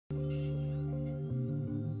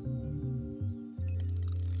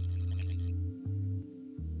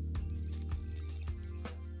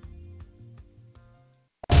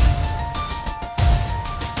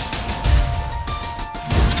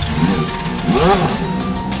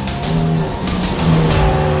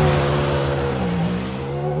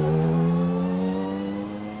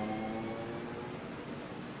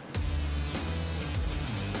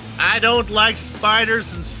I don't like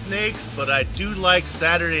spiders and snakes, but I do like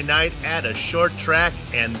Saturday night at a short track,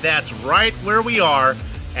 and that's right where we are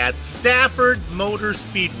at Stafford Motor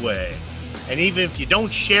Speedway. And even if you don't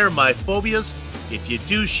share my phobias, if you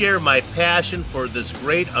do share my passion for this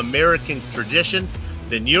great American tradition,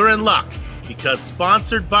 then you're in luck, because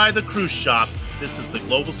sponsored by the Cruise Shop, this is the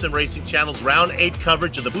Global SimRacing Channel's Round 8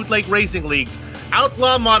 coverage of the Bootleg Racing League's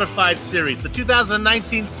Outlaw Modified Series, the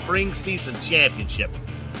 2019 Spring Season Championship.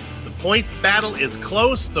 The points battle is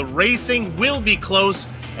close, the racing will be close,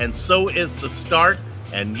 and so is the start,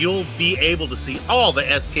 and you'll be able to see all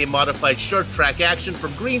the SK Modified short track action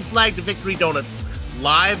from green flag to victory donuts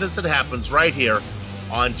live as it happens right here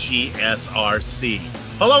on GSRC.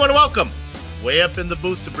 Hello and welcome. Way up in the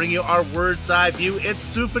booth to bring you our Word's Eye view, it's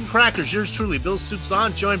Soup and Crackers. Yours truly, Bill Soups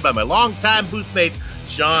on, joined by my longtime boothmate,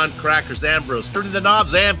 Sean Crackers Ambrose. Turning the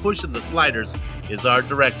knobs and pushing the sliders is our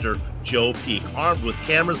director, Joe Peak, armed with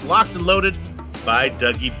cameras locked and loaded by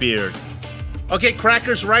Dougie Beard. Okay,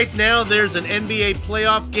 Crackers, right now there's an NBA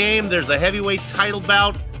playoff game. There's a heavyweight title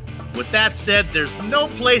bout. With that said, there's no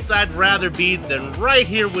place I'd rather be than right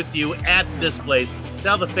here with you at this place.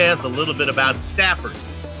 Tell the fans a little bit about Stafford.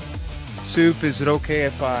 Soup, is it okay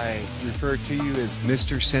if I refer to you as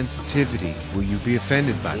Mr. Sensitivity? Will you be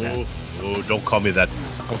offended by that? Oh, don't call me that.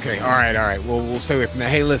 Okay, all right. Well, we'll stay away from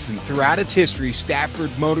that. Hey, listen, throughout its history,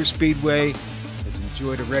 Stafford Motor Speedway has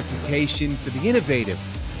enjoyed a reputation for the innovative.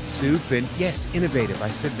 Soup, and yes, innovative, I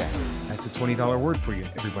said that. That's a $20 word for you,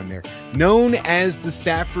 everyone there. Known as the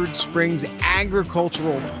Stafford Springs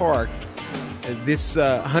Agricultural Park, this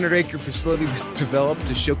 100-acre facility was developed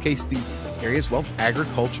to showcase the area's, well,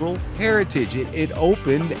 agricultural heritage. It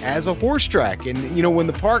opened as a horse track, and, you know, when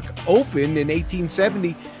the park opened in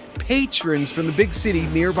 1870, patrons from the big city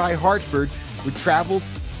nearby Hartford would travel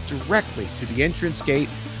directly to the entrance gate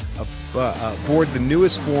aboard the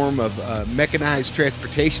newest form of mechanized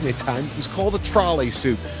transportation at the time. It was called a trolley,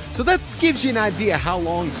 Soup. So that gives you an idea how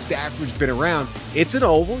long Stafford's been around. It's an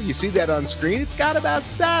oval. You see that on screen. It's got about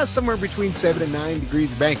somewhere between 7 and 9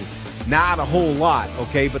 degrees of banking. Not a whole lot,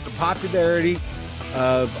 okay? But the popularity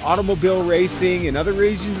of automobile racing in other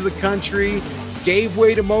regions of the country gave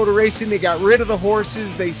way to motor racing. They got rid of the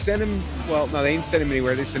horses. They sent them, well, no, they didn't send them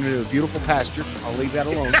anywhere. They sent them to a beautiful pasture. I'll leave that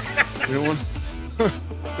alone. We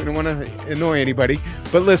don't want to annoy anybody.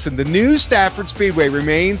 But listen, the new Stafford Speedway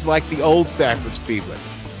remains like the old Stafford Speedway.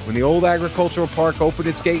 When the old agricultural park opened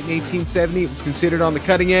its gate in 1870, it was considered on the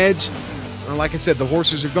cutting edge. Like I said, the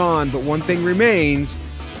horses are gone, but one thing remains.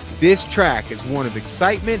 This track is one of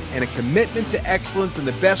excitement and a commitment to excellence, and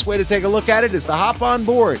the best way to take a look at it is to hop on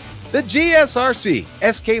board the GSRC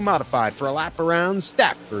SK Modified for a lap around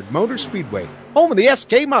Stafford Motor Speedway, home of the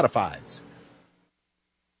SK Modifieds.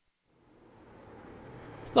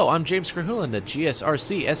 Hello, I'm James Krahulan at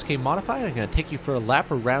GSRC SK Modified. I'm going to take you for a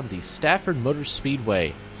lap around the Stafford Motor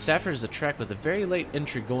Speedway. Stafford is a track with a very late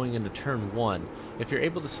entry going into turn 1. If you're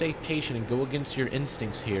able to stay patient and go against your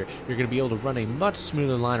instincts here, you're going to be able to run a much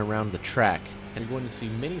smoother line around the track. And you're going to see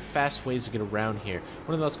many fast ways to get around here.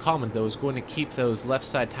 One of the most common, though, is going to keep those left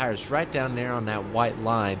side tires right down there on that white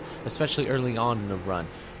line, especially early on in the run.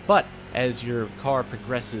 But as your car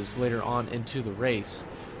progresses later on into the race,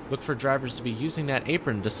 look for drivers to be using that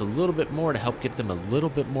apron just a little bit more to help get them a little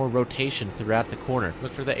bit more rotation throughout the corner.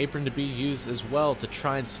 Look for the apron to be used as well to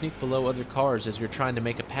try and sneak below other cars as you're trying to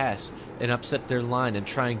make a pass and upset their line and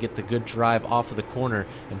try and get the good drive off of the corner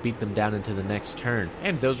and beat them down into the next turn.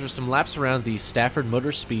 And those were some laps around the Stafford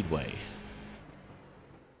Motor Speedway.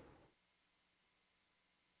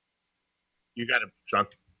 You got it, Sean.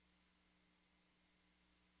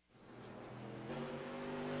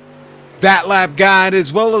 That lap guide,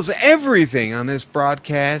 as well as everything on this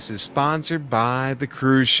broadcast, is sponsored by the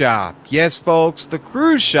Cruise Shop. Yes, folks, the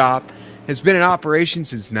Cruise Shop has been in operation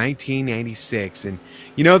since 1986. And,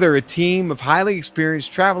 you know, they're a team of highly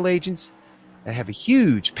experienced travel agents that have a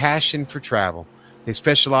huge passion for travel. They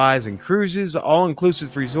specialize in cruises,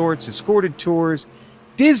 all-inclusive resorts, escorted tours,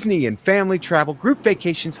 Disney and family travel, group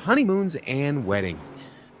vacations, honeymoons, and weddings.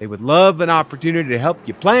 They would love an opportunity to help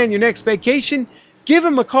you plan your next vacation. Give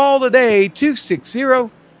them a call today,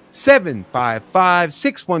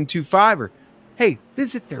 260-755-6125, or, hey,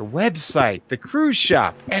 visit their website,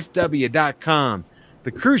 thecruiseshopfw.com.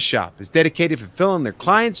 The Cruise Shop is dedicated to fulfilling their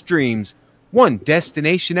clients' dreams, one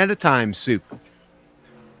destination at a time, Soup.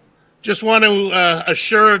 Just want to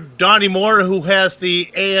assure Donnie Moore, who has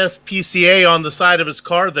the ASPCA on the side of his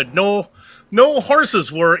car, that no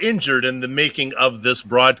horses were injured in the making of this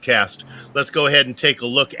broadcast. Let's go ahead and take a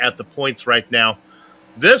look at the points right now.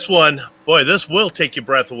 This one, boy, this will take your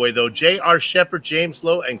breath away, though. J.R. Shepard, James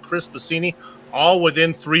Lowe, and Chris Bassini all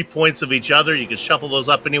within 3 points of each other. You can shuffle those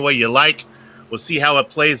up any way you like. We'll see how it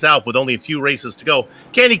plays out with only a few races to go.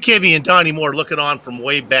 Kenny Kibbe and Donnie Moore looking on from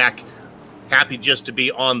way back. Happy just to be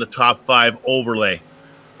on the top 5 overlay.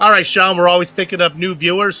 All right, Sean, we're always picking up new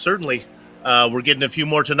viewers. Certainly, we're getting a few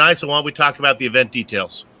more tonight, so why don't we talk about the event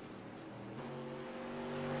details?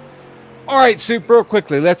 All right, Soup, real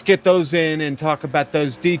quickly, let's get those in and talk about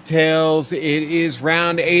those details. It is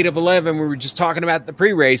round 8 of 11. We were just talking about the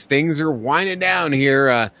pre-race. Things are winding down here.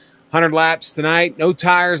 100 laps tonight. No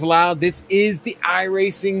tires allowed. This is the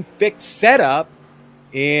iRacing fixed setup.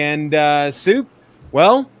 And, Soup,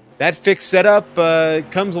 well, that fixed setup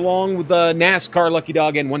comes along with the NASCAR Lucky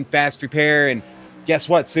Dog and one fast repair. And guess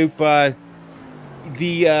what, Soup?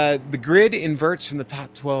 The grid inverts from the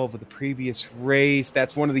top 12 of the previous race.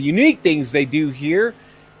 That's one of the unique things they do here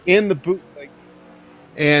in the bootleg.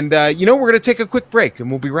 And, we're going to take a quick break,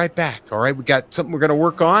 and we'll be right back. All right, we got something we're going to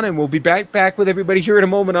work on, and we'll be back with everybody here in a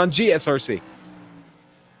moment on GSRC.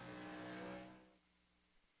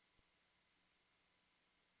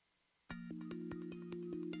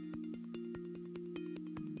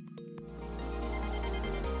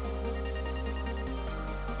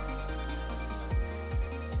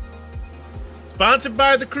 Sponsored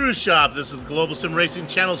by the Cruise Shop, this is the Global SimRacing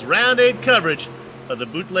Channel's Round 8 coverage of the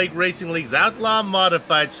Bootleg Racing League's Outlaw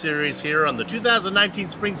Modified Series here on the 2019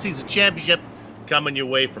 Spring Season Championship, coming your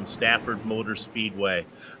way from Stafford Motor Speedway.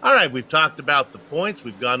 All right, we've talked about the points.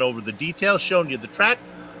 We've gone over the details, shown you the track.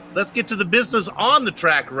 Let's get to the business on the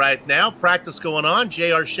track right now. Practice going on.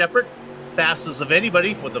 J.R. Shepard, fastest of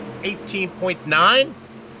anybody with an 18.9.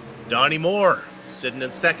 Donnie Moore sitting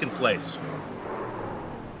in second place.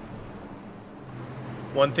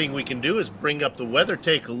 One thing we can do is bring up the weather,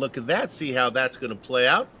 take a look at that, see how that's going to play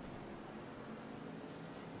out.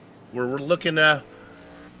 We're looking,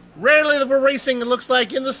 rarely that we're racing, it looks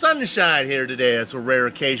like, in the sunshine here today. It's a rare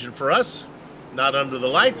occasion for us, not under the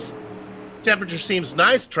lights. Temperature seems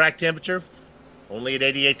nice, track temperature, only at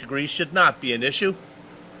 88 degrees, should not be an issue.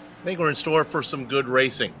 I think we're in store for some good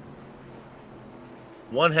racing.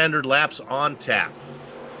 100 laps on tap.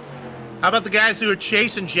 How about the guys who are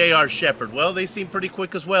chasing J.R. Shepard? Well, they seem pretty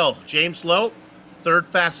quick as well. James Lowe, third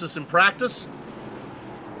fastest in practice.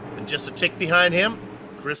 And just a tick behind him,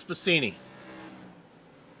 Chris Passini.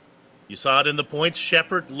 You saw it in the points.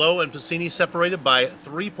 Shepard, Lowe, and Passini separated by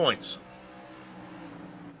 3 points.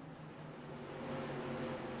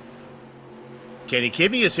 Kenny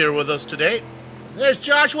Kibbe is here with us today. There's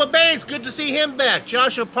Joshua Banks. Good to see him back.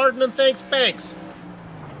 Joshua, pardon and thanks, Banks.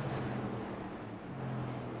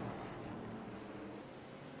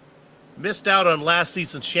 Missed out on last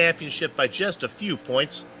season's championship by just a few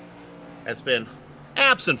points. Has been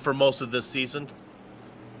absent for most of this season.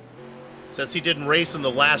 Since he didn't race in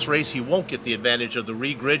the last race, he won't get the advantage of the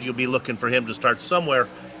regrid. You'll be looking for him to start somewhere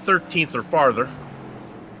 13th or farther.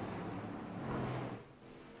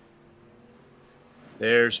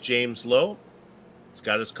 There's James Lowe. He's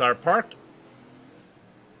got his car parked.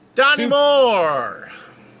 Donnie Moore.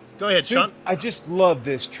 Go ahead, Sean. I just love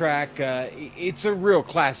this track. It's a real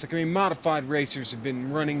classic. I mean, modified racers have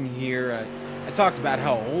been running here. I talked about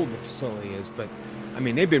how old the facility is, but, I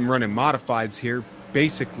mean, they've been running modifieds here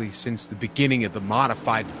basically since the beginning of the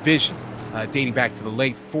modified division, dating back to the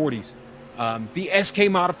late 40s. The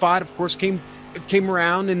SK Modified, of course, came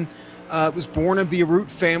around and was born of the Arut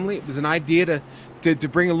family. It was an idea to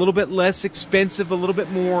bring a little bit less expensive, a little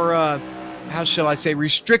bit more... how shall I say,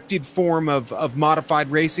 restricted form of modified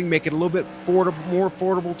racing, make it a little bit more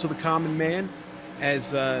affordable to the common man,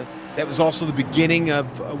 as that was also the beginning of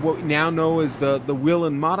what we now know as the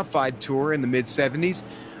Whelen Modified Tour in the mid-'70s.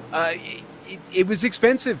 It was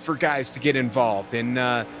expensive for guys to get involved, and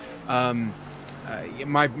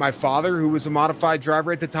my father, who was a modified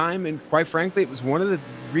driver at the time, and quite frankly, it was one of the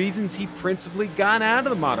reasons he principally got out of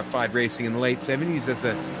the modified racing in the late 70s as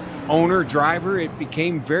a owner driver. It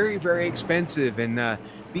became very, very expensive, and the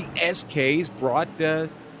SKs brought,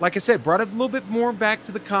 like I said, brought a little bit more back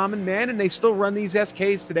to the common man, and they still run these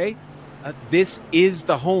SKs today. This is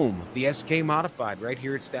the home, the SK Modified, right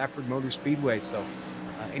here at Stafford Motor Speedway. So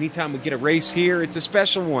anytime we get a race here, it's a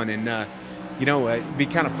special one, and it'd be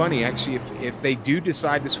kind of funny actually if they do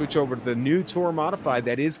decide to switch over to the new Tour Modified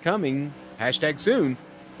that is coming, #soon,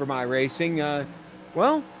 for iRacing.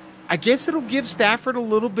 Well, I guess it'll give Stafford a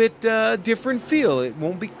little bit different feel. It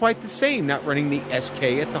won't be quite the same not running the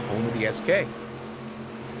SK at the home of the SK.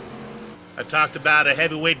 I talked about a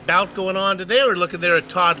heavyweight bout going on today. We're looking there at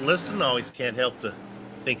Todd Liston. Always can't help to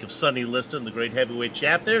think of Sonny Liston, the great heavyweight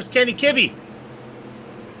chap. There's Kenny Kibbe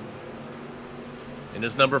in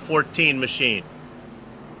his number 14 machine.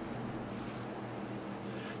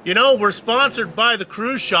 You know, we're sponsored by the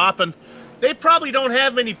cruise shop, and they probably don't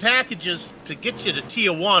have many packages to get you to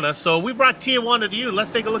Tijuana, so we brought Tijuana to you. Let's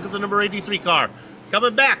take a look at the number 83 car.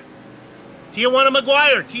 Coming back, Tijuana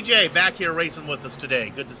McGuire, TJ, back here racing with us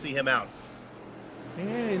today. Good to see him out. Yeah,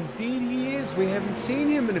 indeed he is. We haven't seen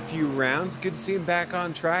him in a few rounds. Good to see him back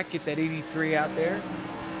on track. Get that 83 out there.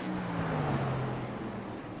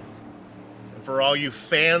 And for all you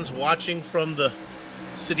fans watching from the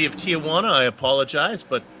city of Tijuana, I apologize,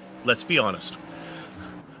 but let's be honest.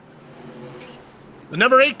 The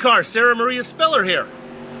number 8 car, Sarah Maria Spiller here.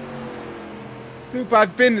 Dupe,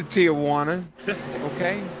 I've been to Tijuana.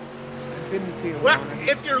 Okay? I've been to Tijuana. Well,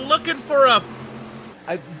 if you're looking for a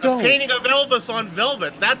painting of Elvis on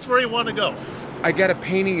velvet, that's where you want to go. I got a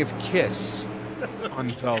painting of Kiss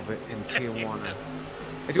on velvet in Tijuana.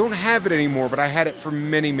 I don't have it anymore, but I had it for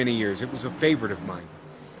many, many years. It was a favorite of mine.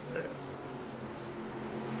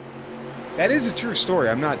 That is a true story.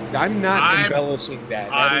 I'm not embellishing that.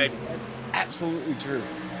 That is absolutely true.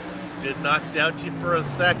 Did not doubt you for a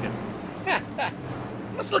second.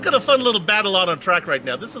 Let's look at a fun little battle out on track right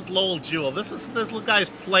now. This is Lowell Jewell. This little guy's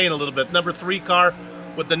playing a little bit. Number 3 car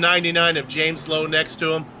with the 99 of James Lowe next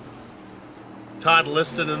to him. Todd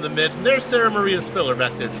Liston in the mid. And there's Sarah Maria Spiller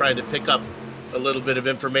back there trying to pick up a little bit of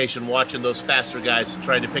information, watching those faster guys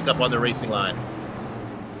trying to pick up on the racing line.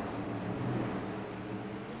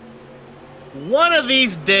 One of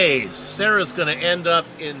these days, Sarah's going to end up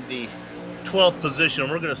in the 12th position.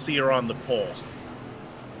 We're going to see her on the pole.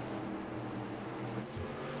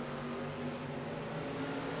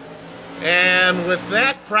 And with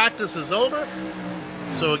that, practice is over.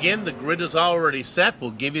 So again, the grid is already set.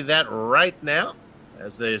 We'll give you that right now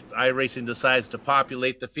as the iRacing decides to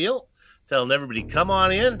populate the field. Telling everybody, come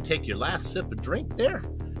on in, take your last sip of drink there.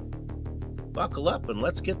 Buckle up and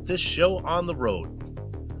let's get this show on the road.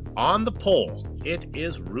 On the pole, it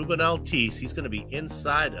is Ruben Altice. He's going to be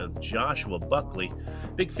inside of Joshua Buckley.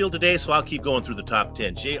 Big field today, so I'll keep going through the top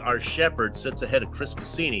 10. J.R. Shepard sits ahead of Chris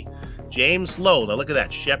Bassini. James Lowe, now look at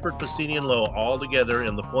that. Shepard, Bassini, and Lowe all together,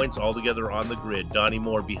 and the points all together on the grid. Donnie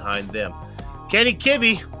Moore behind them. Kenny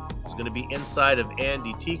Kibbe is going to be inside of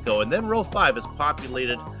Andy Tico. And then row 5 is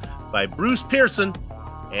populated by Bruce Pearson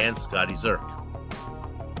and Scotty Zerk.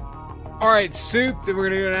 All right, Soup, then we're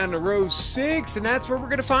going to go down to row 6, and that's where we're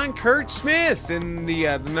going to find Kurt Smith in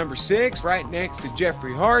the number 6, right next to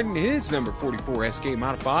Jeffrey Harden, his number 44 SK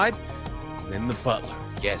Modified. And then the Butler.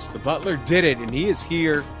 Yes, the Butler did it, and he is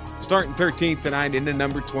here starting 13th tonight into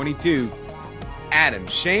number 22. Adam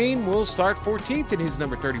Shane will start 14th in his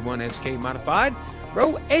number 31 SK Modified.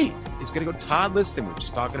 Row 8 is going to go Todd Liston. We were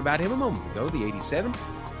just talking about him a moment ago, the 87.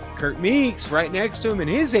 Kurt Meeks right next to him in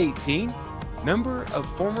his 18. Number of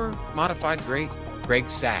former modified great Greg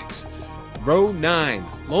Sachs. Row 9,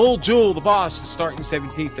 Lowell Jewell, the boss, is starting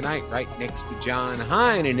 17th tonight, right next to John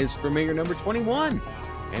Hine in his familiar number 21.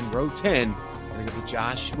 And row 10, we're going to go to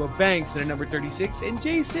Joshua Banks in a number 36, and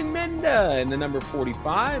Jason Menda in the number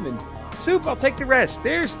 45. And Soup, I'll take the rest.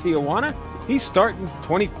 There's Tijuana. He's starting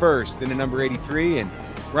 21st in the number 83, and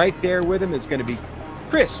right there with him is going to be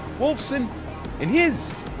Chris Wolfson in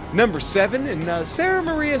his number 7, and Sarah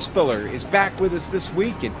Maria Spiller is back with us this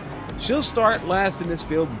week, and she'll start last in this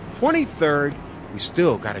field, 23rd. We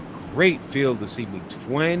still got a great field this evening,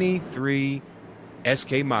 23 SK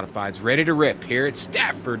Modifieds ready to rip here at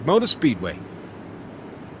Stafford Motor Speedway.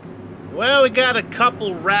 Well, we got a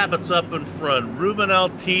couple rabbits up in front, Ruben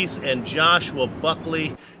Altice and Joshua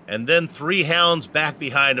Buckley, and then 3 hounds back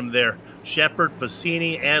behind him there, Shepard,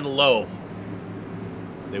 Bassini, and Lowe.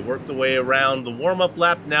 They work the way around the warm-up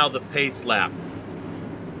lap, now the pace lap.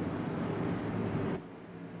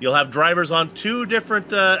 You'll have drivers on 2 different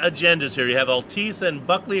agendas here. You have Altice and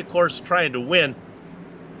Buckley, of course, trying to win.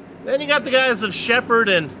 Then you got the guys of Shepard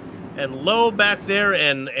and Lowe back there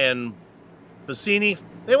and Bassini.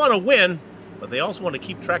 They want to win, but they also want to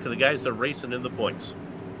keep track of the guys that are racing in the points.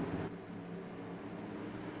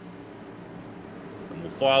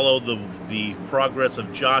 Follow the progress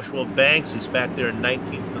of Joshua Banks, who's back there in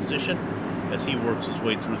 19th position as he works his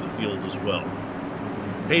way through the field as well.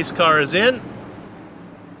 Pace car is in.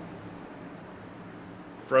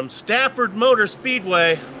 From Stafford Motor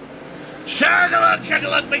Speedway,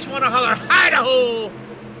 chug-a-look, makes you want to holler, Idaho!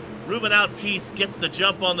 Ruben Altice gets the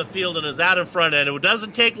jump on the field and is out in front, and it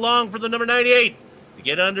doesn't take long for the number 98 to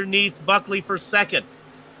get underneath Buckley for second.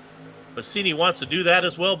 Bassini wants to do that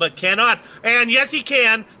as well, but cannot. And yes, he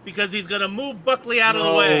can, because he's going to move Buckley out of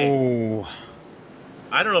the way.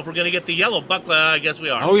 I don't know if we're going to get the yellow. Buckley, I guess we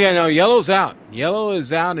are. Oh, yeah, no, yellow's out. Yellow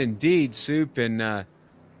is out indeed, Soup. And that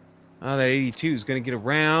 82 is going to get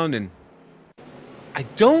around. And I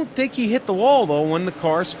don't think he hit the wall, though, when the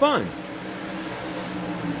car spun.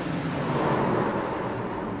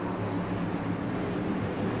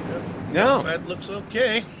 No. That looks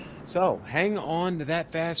okay. So, hang on to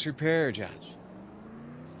that fast repair, Josh.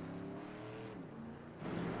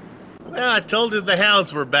 Well, I told you the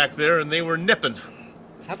hounds were back there, and they were nipping.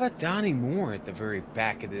 How about Donnie Moore at the very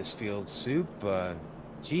back of this field, Soup?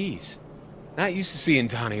 Geez. Not used to seeing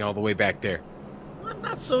Donnie all the way back there. I'm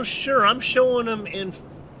not so sure. I'm showing him in...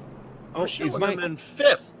 Oh, is him in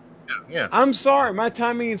fifth. Yeah. I'm sorry. My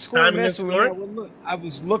timing and scoring Timing and messing with me. I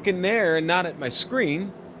was looking there and not at my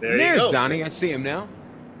screen. There's Donnie. I see him now.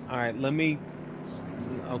 All right, let me...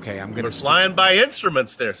 Okay, I'm going to... flying by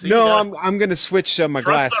instruments there. See, no, I'm going to switch my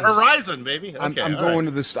glasses. The horizon, baby. Okay, I'm going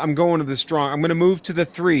to this. I'm going to the strong. I'm going to move to the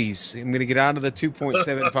 3s. I'm going to get out of the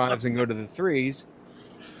 2.75s and go to the 3s.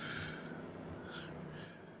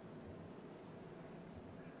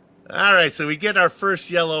 All right, so we get our first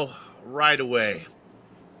yellow right away.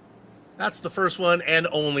 That's the first one and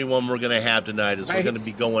only one we're going to have tonight. Is we're going to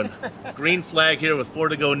be going green flag here with 4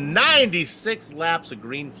 to go. 96 laps of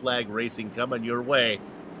green flag racing coming your way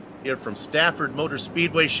here from Stafford Motor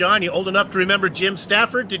Speedway. Sean, you old enough to remember Jim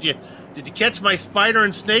Stafford? Did you catch my spider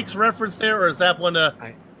and snakes reference there, or is that one a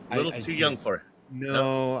little too young for you?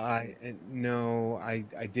 No,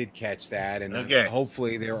 I did catch that, and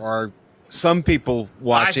hopefully there are some people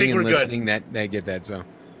watching and listening that get that. So.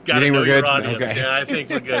 Gotta know your audience. Okay. Yeah, I think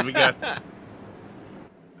we're good. We got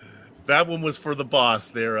that one was for the boss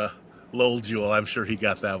there, Lowell Jewell. I'm sure he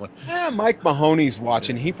got that one. Yeah, Mike Mahoney's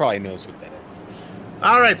watching. He probably knows what that is.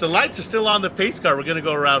 All right, the lights are still on the pace car. We're going to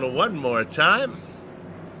go around one more time.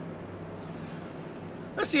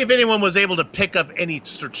 Let's see if anyone was able to pick up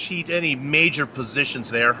any major positions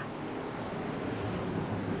there.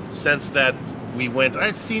 Since that we went,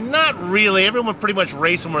 I see not really. Everyone pretty much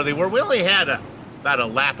racing where they were. We only had about a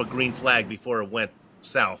lap of green flag before it went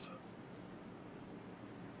south.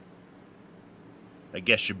 I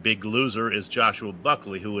guess your big loser is Joshua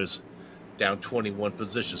Buckley, who is down 21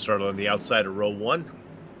 positions, started on the outside of row 1,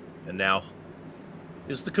 and now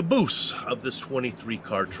is the caboose of this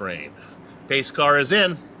 23-car train. Pace car is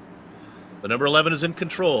in. The number 11 is in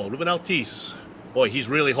control. Ruben Altice. Boy, he's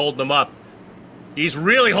really holding them up. He's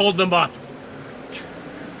really holding them up.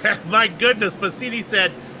 My goodness, Bassini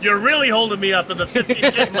said, "You're really holding me up in the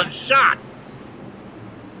 50-gallon shot."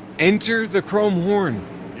 Enter the chrome horn.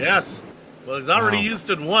 Yes. Well, he's already used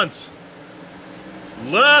it once.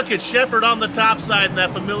 Look at Shepard on the top side in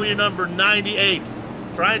that familiar number 98,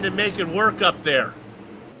 trying to make it work up there.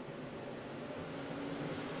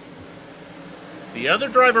 The other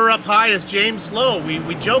driver up high is James Lowe.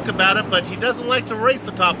 We joke about it, but he doesn't like to race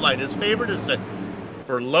the top line. His favorite is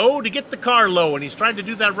for Lowe to get the car low, and he's trying to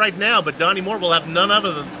do that right now, but Donnie Moore will have none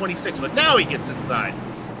other than 26, but now he gets inside.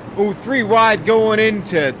 Oh, 3 wide going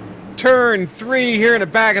into turn 3 here in the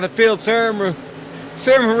back of the field. Sarah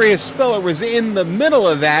Maria Spiller was in the middle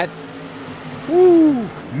of that. Woo!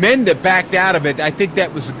 Menda backed out of it. I think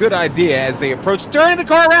that was a good idea as they approached. Turning the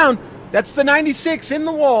car around. That's the 96 in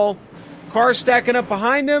the wall. Car stacking up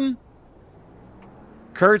behind him.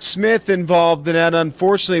 Kurt Smith involved in that,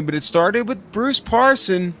 unfortunately, but it started with Bruce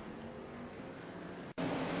Parson. I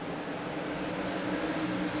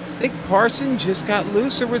think Parson just got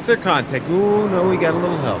looser with their contact. Oh, no, we got a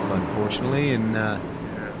little help, unfortunately. And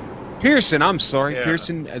Pearson, I'm sorry. Yeah.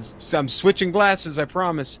 Pearson, I'm switching glasses, I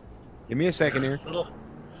promise. Give me a second here.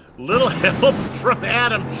 Little help from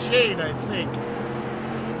Adam Shane, I think.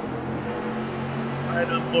 Right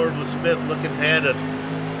on board with Smith, looking ahead at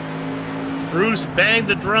Bruce. Banged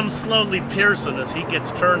the drum slowly, Pearson, as he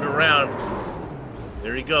gets turned around.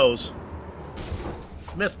 There he goes.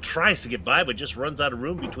 Smith tries to get by, but just runs out of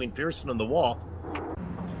room between Pearson and the wall.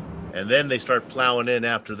 And then they start plowing in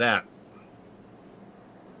after that.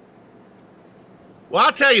 Well,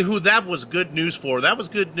 I'll tell you who that was good news for. That was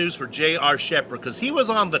good news for J.R. Shepard, because he was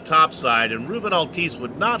on the top side, and Ruben Altice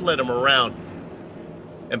would not let him around.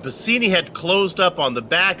 And Bassini had closed up on the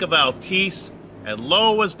back of Altice, and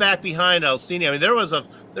Lowe was back behind Alcini. I mean, there was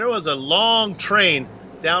a long train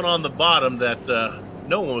down on the bottom that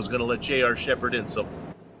no one was going to let J.R. Shepard in. So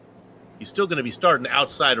he's still going to be starting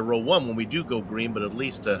outside of row 1 when we do go green, but at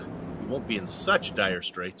least we won't be in such dire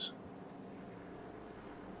straits.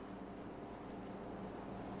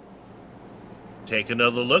 Take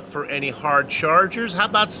another look for any hard chargers. How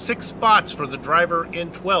about 6 spots for the driver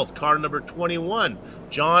in 12th, car number 21,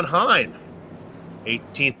 John Hine.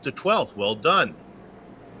 18th to 12th, well done.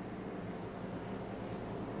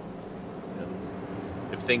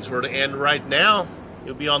 If things were to end right now,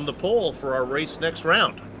 you'll be on the pole for our race next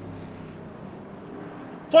round.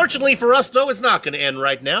 Fortunately for us, though, it's not going to end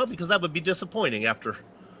right now because that would be disappointing after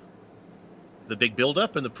the big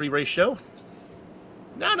build-up and the pre-race show.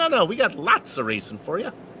 No. We got lots of racing for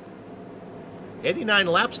you. 89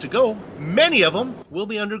 laps to go. Many of them will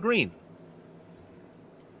be under green.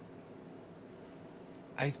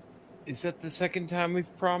 Is that the second time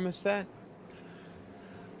we've promised that?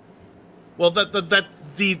 Well, the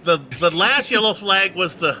last yellow flag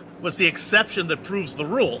was the exception that proves the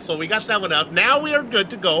rule. So we got that one out. Now we are good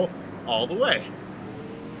to go all the way.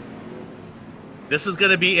 This is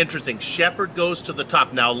going to be interesting. Shepherd goes to the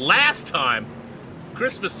top. Now, last time,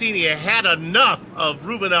 Chris Bassini had enough of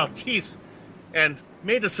Ruben Altice and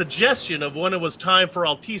made a suggestion of when it was time for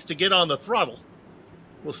Altice to get on the throttle.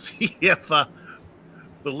 We'll see if the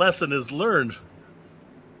lesson is learned.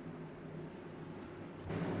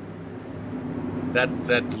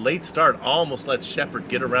 That late start almost lets Shepherd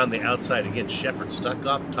get around the outside again. Shepherd stuck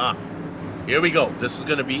up top. Here we go. This is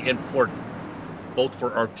going to be important, both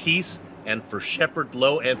for Altice and for Shepherd,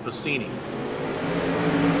 Lowe, and Bassini.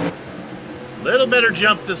 Little better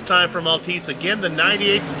jump this time from Altice. Again, the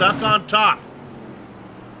 98 stuck on top.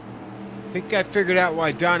 I think I figured out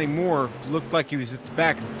why Donnie Moore looked like he was at the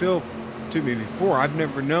back of the field to me before. I've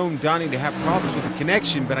never known Donnie to have problems with the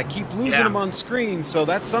connection, but I keep losing him on screen, so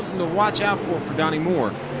that's something to watch out for Donnie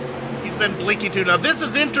Moore. He's been blinking too. Now, this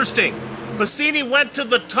is interesting. Bassini went to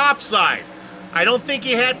the top side. I don't think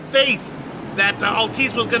he had faith that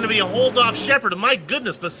Altice was going to be a hold-off Shepherd. And my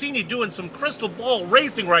goodness, Bassini doing some crystal ball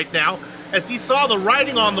racing right now as he saw the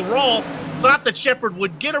writing on the wall, thought that Shepherd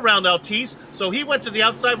would get around Altice, so he went to the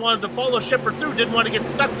outside, wanted to follow Shepherd through, didn't want to get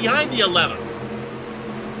stuck behind the 11.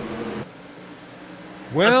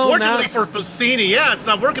 Well, unfortunately for Bassini, it's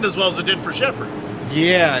not working as well as it did for Shepherd.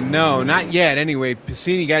 Yeah, no, not yet. Anyway,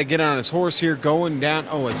 Bassini got to get on his horse here, going down.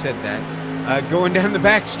 Oh, I said that. Going down the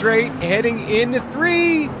back straight, heading into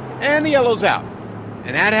 3, and the yellow's out.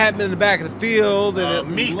 And that happened in the back of the field,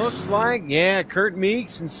 and it looks like, Kurt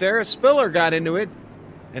Meeks and Sarah Spiller got into it.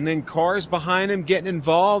 And then cars behind him getting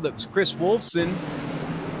involved. That was Chris Wolfson.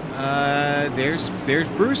 There's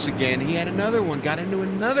Bruce again. He had another one, got into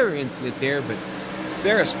another incident there, but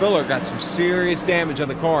Sarah Spiller got some serious damage on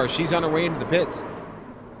the car. She's on her way into the pits.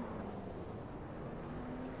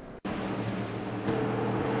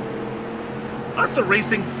 Aren't the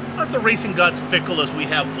racing gods fickle as we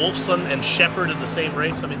have Wolfson and Shepherd in the same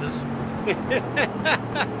race? I mean, this.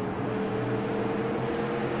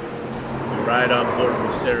 Right on board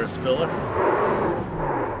with Sarah Spiller.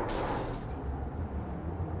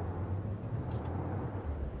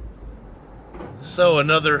 So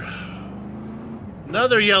another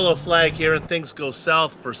yellow flag here, and things go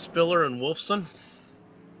south for Spiller and Wolfson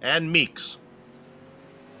and Meeks.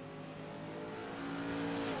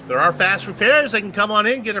 There are fast repairs. They can come on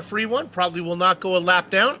in, get a free one. Probably will not go a lap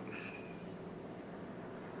down.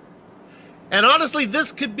 And honestly,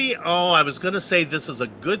 this could be, I was going to say this is a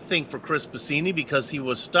good thing for Chris Bassini because he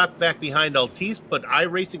was stuck back behind Altice, but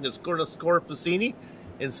iRacing is going to score Bassini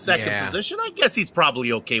in second position. I guess he's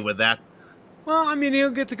probably okay with that. Well, I mean, he'll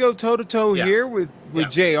get to go toe-to-toe here with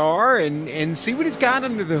JR and see what he's got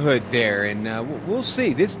under the hood there. And we'll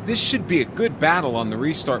see. This should be a good battle on the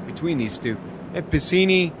restart between these two. And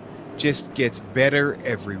Bassini just gets better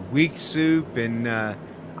every week, Soup. And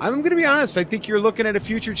I'm going to be honest. I think you're looking at a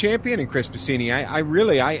future champion in Chris Bassini.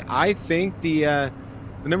 I think the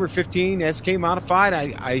number 15 SK Modified,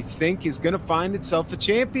 I think is going to find itself a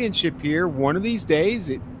championship here one of these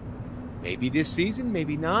days. Maybe this season,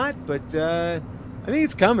 maybe not, but I think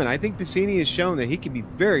it's coming. I think Bassini has shown that he can be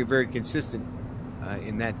very, very consistent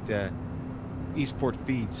in that Eastport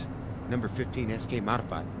Feeds number 15 SK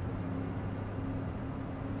Modified.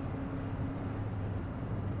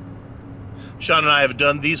 Sean and I have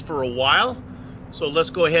done these for a while, so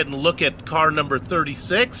let's go ahead and look at car number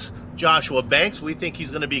 36, Joshua Banks. We think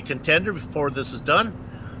he's going to be a contender before this is done.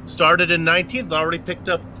 Started in 19th, already picked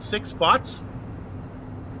up 6 spots.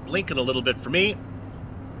 Blinking a little bit for me.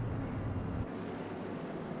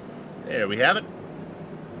 There we have it.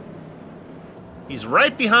 He's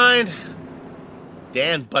right behind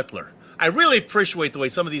Dan Butler. I really appreciate the way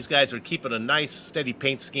some of these guys are keeping a nice, steady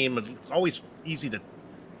paint scheme. It's always easy to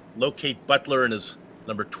locate Butler and his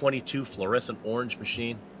number 22 fluorescent orange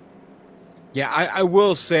machine. Yeah, I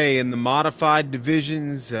will say in the modified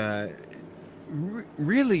divisions,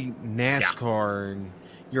 really NASCAR and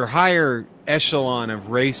your higher echelon of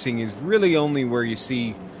racing is really only where you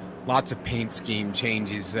see lots of paint scheme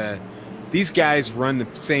changes. These guys run the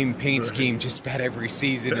same paint scheme just about every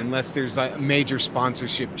season unless there's a major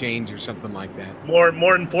sponsorship change or something like that. More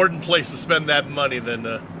important place to spend that money than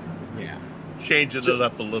changing it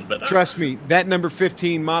up a little bit. Trust me, that number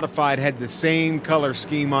 15 modified had the same color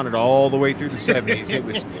scheme on it all the way through the 70s.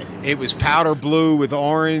 It was powder blue with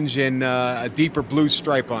orange and a deeper blue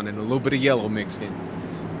stripe on it, and a little bit of yellow mixed in.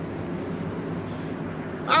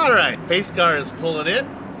 All right, pace car is pulling in.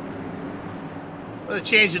 I'm going to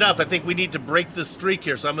change it up. I think we need to break this streak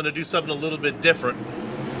here, so I'm going to do something a little bit different.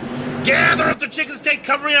 Gather up the chickens, take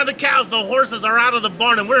covering on the cows. The horses are out of the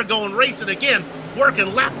barn, and we're going racing again.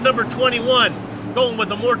 Working lap number 21. Going with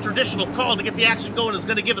a more traditional call to get the action going is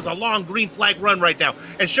going to give us a long green flag run right now.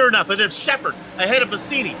 And sure enough, it is Shepherd ahead of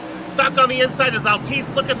Bassini. Stock on the inside is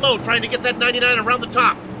Altice looking low, trying to get that 99 around the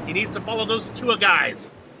top. He needs to follow those two guys.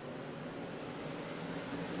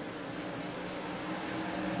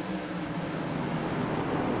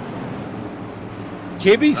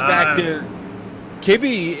 Kibby's back there.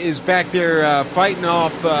 Kibby is back there fighting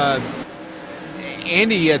off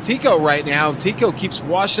Andy Tico right now. Tico keeps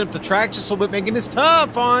washing up the track just a little bit, making this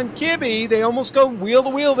tough on Kibby. They almost go wheel to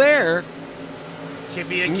wheel there.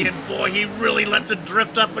 Kibby again, boy, he really lets it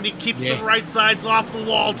drift up, and he keeps the right sides off the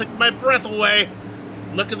wall. Took my breath away.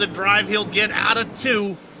 Look at the drive he'll get out of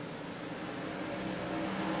 2.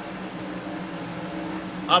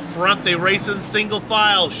 Up front, they race in single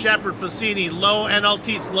file. Shepherd, Bassini, Lowe, and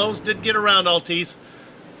Altice. Lowe's did get around Altice.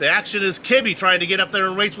 The action is Kibby trying to get up there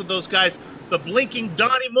and race with those guys. The blinking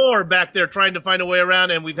Donnie Moore back there trying to find a way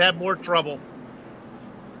around, and we've had more trouble.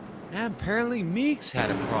 Yeah, apparently Meeks had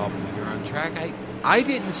a problem here on track. I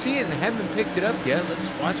didn't see it and haven't picked it up yet. Let's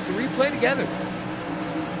watch the replay together.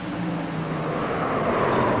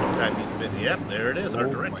 Second time he's been, yep, there it is. Our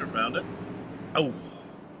director found it. Oh.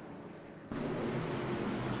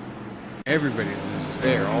 Everybody loses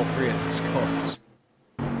there, all 3 of these cars.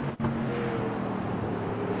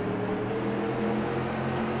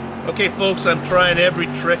 Okay, folks, I'm trying every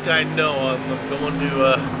trick I know. I'm going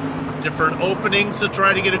to different openings to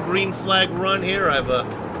try to get a green flag run here.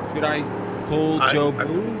 Did I pull Joe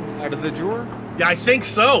Boo out of the drawer? Yeah, I think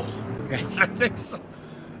so. Okay. I think so.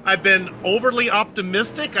 I've been overly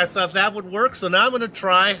optimistic. I thought that would work, so now I'm going to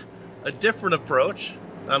try a different approach.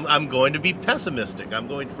 I'm going to be pessimistic. I'm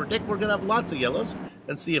going to predict we're going to have lots of yellows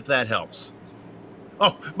and see if that helps.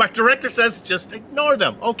 Oh, my director says just ignore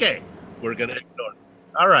them. Okay, we're going to ignore them.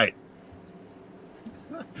 All right.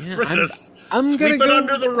 Yeah, we're going to I'm sweep gonna it go,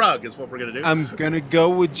 under the rug is what we're going to do. I'm going to go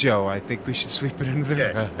with Joe. I think we should sweep it under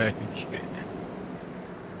the rug.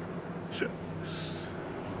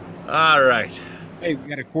 All right. Hey, we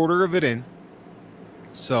got a quarter of it in.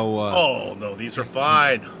 So, oh, no, these are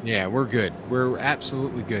fine. Yeah, we're good. We're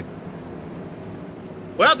absolutely good.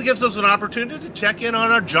 Well, it gives us an opportunity to check in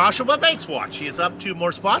on our Joshua Banks watch. He is up 2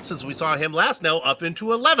 more spots since we saw him last, now up into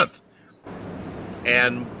 11th.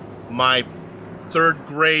 And my 3rd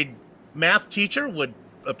grade math teacher would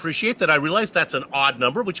appreciate that I realize that's an odd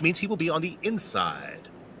number, which means he will be on the inside.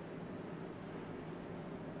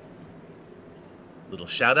 Little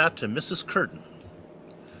shout out to Mrs. Curtin.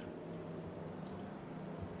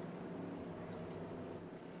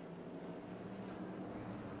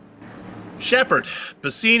 Shepherd,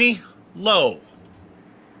 Bassini, Lowe.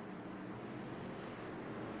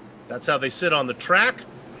 That's how they sit on the track.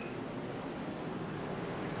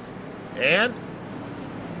 And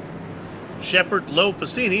Shepherd, Lowe,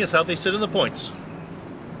 Bassini is how they sit in the points.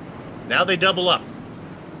 Now they double up.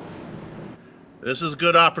 This is a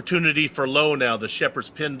good opportunity for Lowe now. The Shepherd's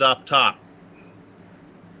pinned up top.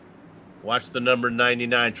 Watch the number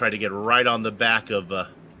 99 try to get right on the back of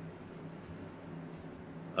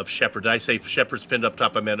Shepherd. Did I say Shepherd's pinned up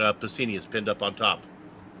top? I meant Bassini is pinned up on top.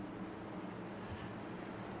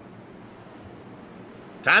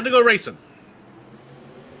 Time to go racing.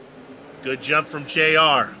 Good jump from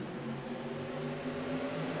JR.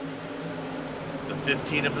 The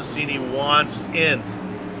 15 of Bassini wants in.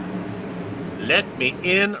 Let me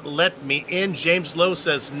in, let me in. James Lowe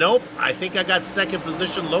says, nope, I think I got 2nd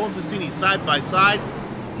position. Lowe and Bassini side by side.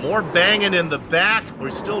 More banging in the back.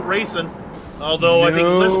 We're still racing. Although I think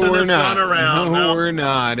Liston has gone around. No, we're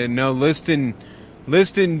not. And no, Liston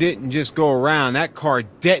didn't just go around. That car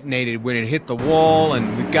detonated when it hit the wall,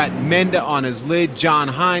 and we've got Menda on his lid. John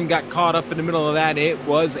Hine got caught up in the middle of that. It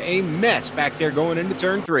was a mess back there going into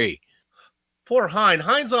turn 3. Poor Hine.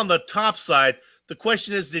 Hine's on the top side. The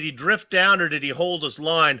question is, did he drift down or did he hold his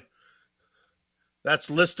line?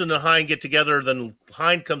 That's Liston and Hine get together. Then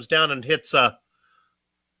Hine comes down and hits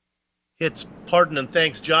pardon and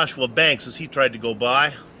thanks Joshua Banks as he tried to go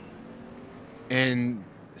by. And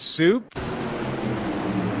Soup,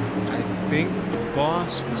 I think the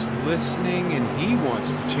boss was listening and he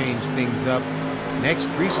wants to change things up. Next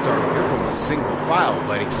restart, you're going single file,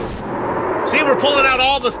 buddy. See, we're pulling out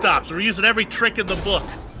all the stops. We're using every trick in the book.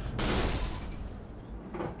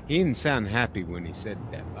 He didn't sound happy when he said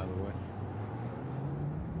that, by the way.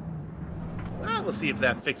 Well, we'll see if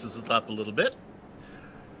that fixes us up a little bit.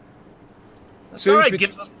 That's So all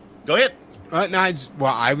right. Go ahead. No,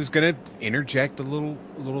 I was going to interject a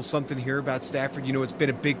little something here about Stafford. You know, it's been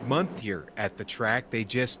a big month here at the track. They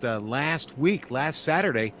just last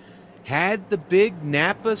Saturday, had the big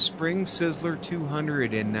Napa Spring Sizzler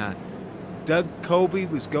 200, and Doug Colby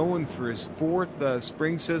was going for his fourth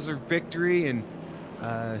Spring Sizzler victory, and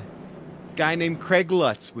a guy named Craig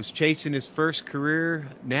Lutz was chasing his first career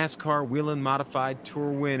NASCAR Whelen Modified Tour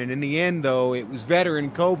win. And in the end, though, it was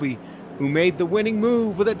veteran Colby who made the winning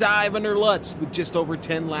move with a dive under Lutz with just over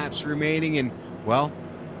 10 laps remaining. And, well,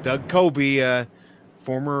 Doug Colby,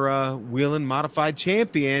 former Whelen Modified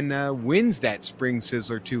champion, wins that Spring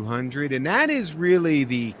Sizzler 200. And that is really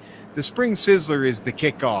the Spring Sizzler is the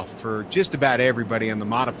kickoff for just about everybody on the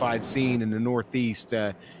modified scene in the Northeast.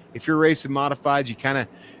 If you're racing modified, you kind of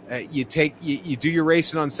you do your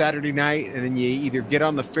racing on Saturday night, and then you either get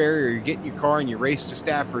on the ferry or you get in your car and you race to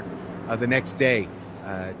Stafford the next day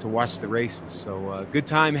to watch the races. So good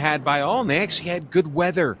time had by all, and they actually had good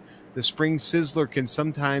weather. The Spring Sizzler can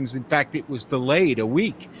sometimes, in fact, it was delayed a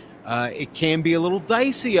week. It can be a little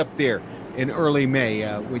dicey up there in early May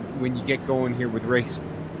when you get going here with racing.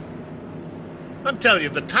 I'm telling you,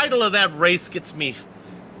 the title of that race gets me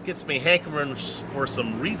hankering for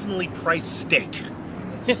some reasonably priced steak.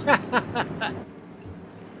 And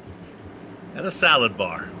a salad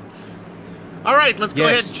bar. All right, let's go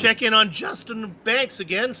ahead and check in on Justin Banks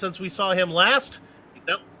again, since we saw him last.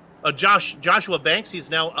 Joshua Banks,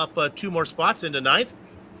 he's now up 2 more spots into 9th.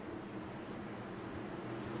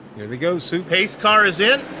 Here they go, Sue. Pace car is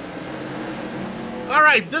in. All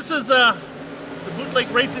right, this is the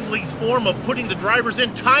Bootleg Racing League's form of putting the drivers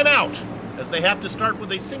in timeout, as they have to start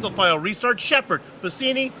with a single-file restart. Shepard,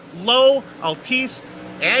 Bassini, Lowe, Altice,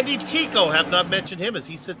 Andy Tico, have not mentioned him as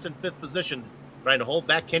he sits in 5th position, trying to hold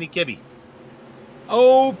back Kenny Kibbe.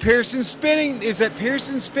 Oh, Pearson spinning. Is that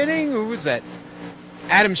Pearson spinning? Or was that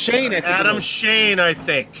Adam Shane? Adam Shane, I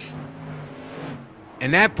think.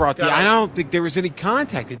 And that brought I don't think there was any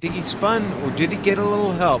contact. I think he spun, or did he get a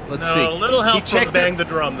little help? Let's see. A little help from Bang the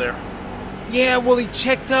Drum there. Yeah, well, he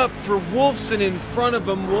checked up for Wolfson in front of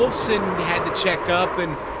him. Wolfson had to check up,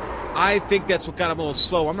 and I think that's what got him a little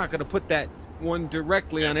slow. I'm not going to put that one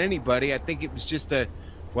directly on anybody. I think it was just the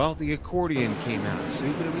accordion came out,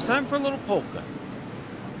 Sue, but it was time for a little polka.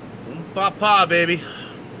 Pa, baby.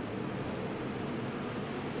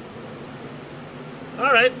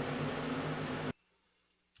 All right.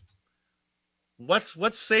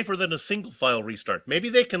 What's safer than a single file restart? Maybe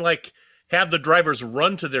they can have the drivers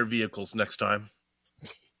run to their vehicles next time.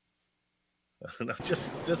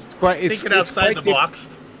 just thinking outside the box.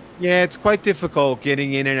 Yeah, it's quite difficult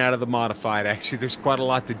getting in and out of the modified. Actually, there's quite a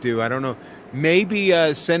lot to do. I don't know. Maybe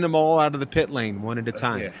send them all out of the pit lane one at a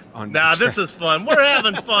time. Yeah. This is fun. We're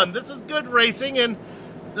having fun. This is good racing, and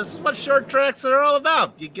this is what short tracks are all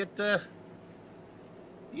about. You get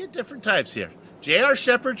different types here. J.R.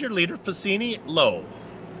 Shepard, your leader. Passini, Lowe.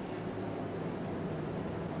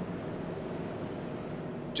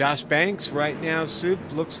 Josh Banks right now, Soup,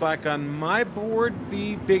 looks like on my board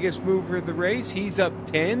the biggest mover of the race. He's up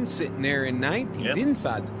 10, sitting there in 9th. He's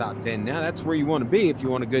inside the top 10 now. That's where you want to be if you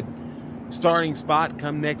want a good starting spot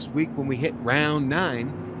come next week when we hit round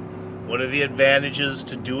 9. One of the advantages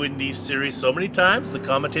to doing these series so many times, the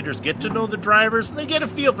commentators get to know the drivers and they get a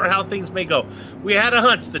feel for how things may go. We had a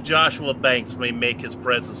hunch that Joshua Banks may make his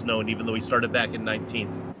presence known, even though he started back in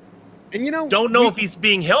 19th. And don't know if he's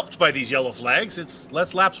being helped by these yellow flags. It's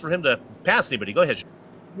less laps for him to pass anybody. Go ahead.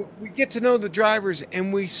 We get to know the drivers,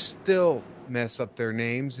 and we still mess up their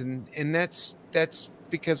names, and that's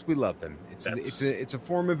because we love them. It's a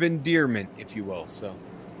form of endearment, if you will. So,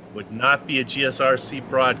 would not be a GSRC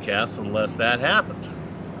broadcast unless that happened.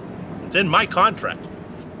 It's in my contract.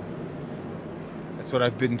 That's what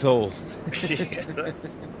I've been told.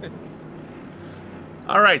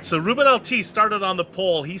 All right, so Ruben Altice started on the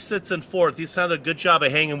pole. He sits in 4th. He's done a good job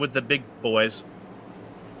of hanging with the big boys.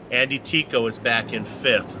 Andy Tico is back in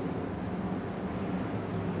 5th.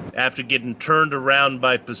 After getting turned around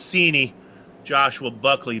by Passini, Joshua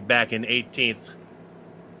Buckley back in 18th.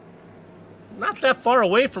 Not that far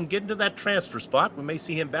away from getting to that transfer spot. We may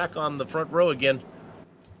see him back on the front row again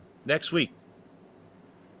next week.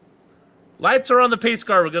 Lights are on the pace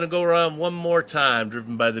car. We're going to go around one more time,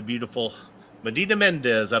 driven by the beautiful Medina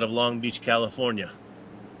Mendez out of Long Beach, California.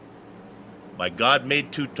 My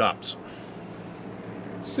God-made 2 tops.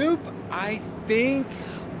 Soup, I think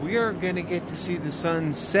we are going to get to see the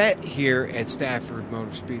sun set here at Stafford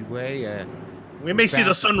Motor Speedway. We may see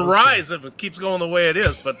the sun rise if it keeps going the way it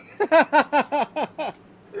is, but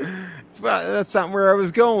that's not where I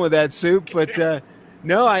was going with that, Soup. But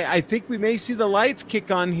no, I think we may see the lights kick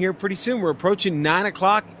on here pretty soon. We're approaching 9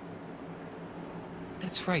 o'clock.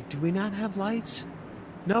 That's right. Do we not have lights?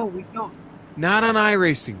 No, we don't. Not on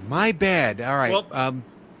iRacing. My bad. All right. Well,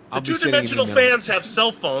 the two-dimensional fans have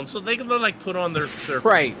cell phones, so they can like put on their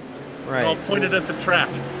right. All pointed at the track.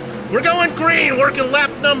 We're going green, working lap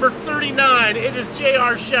number 39. It is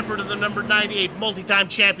J.R. Shepherd of the number 98 multi-time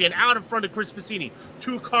champion out in front of Chris Pacini.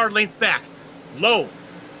 2 car lengths back. Low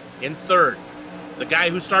in third. The guy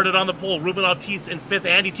who started on the pole, Ruben Ortiz in fifth.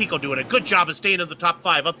 Andy Tico doing a good job of staying in the top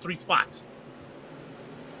 5, up 3 spots.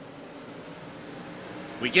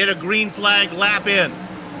 We get a green flag lap in.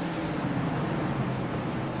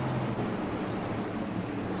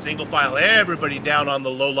 Single file, everybody down on the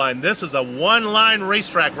low line. This is a one-line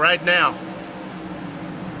racetrack right now.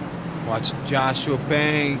 Watch Joshua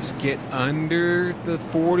Banks get under the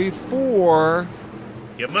 44.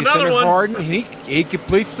 Give him another one. Harden, and he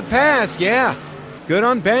completes the pass. Yeah, good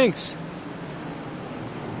on Banks.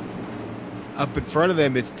 Up in front of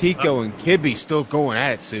them, it's Tico and Kibbe still going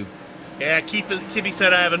at it, Sue. Yeah, Kibbe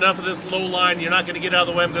said, I have enough of this low line. You're not going to get out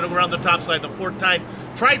of the way. I'm going to go around the top side. The port time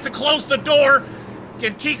tries to close the door.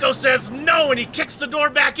 And Tico says no, and he kicks the door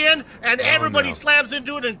back in, and everybody slams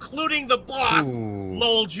into it, including the boss,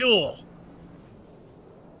 Lowell Jewell.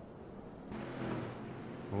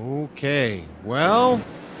 Okay, well,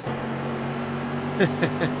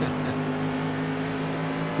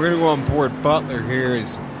 we're going to go on board Butler here,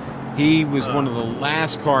 as he was one of the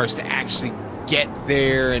last cars to actually get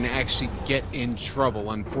there and actually get in trouble.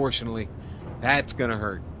 Unfortunately, that's going to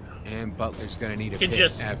hurt. And Butler's going to need a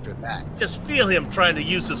pit after that. Just feel him trying to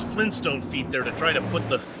use his Flintstone feet there to try to put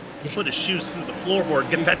his shoes through the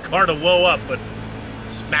floorboard, get that car to whoa up, but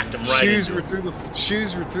smacked him right. Shoes were through the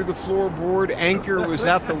floorboard. Anchor was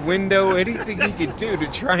out the window. Anything he could do to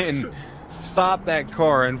try and stop that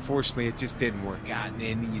car. Unfortunately, it just didn't work out.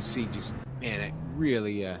 And you see, just man, it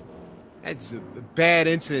really that's a bad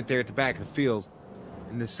incident there at the back of the field.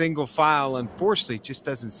 And the single file, unfortunately, just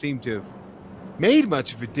doesn't seem to have made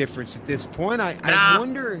much of a difference at this point. I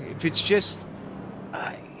wonder if it's just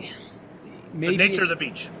maybe the nature of the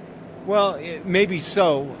beach. Well, maybe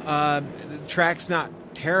so. The track's not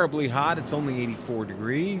terribly hot. It's only 84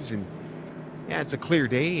 degrees, and yeah, it's a clear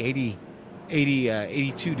day.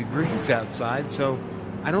 82 degrees outside. So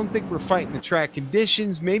I don't think we're fighting the track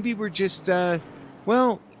conditions. Maybe we're just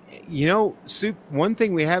well, you know, Soup, one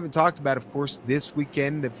thing we haven't talked about, of course, this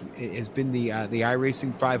weekend has been the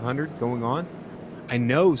iRacing 500 going on. I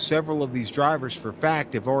know several of these drivers, for a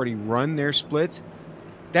fact, have already run their splits.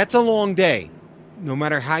 That's a long day, no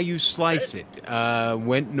matter how you slice it,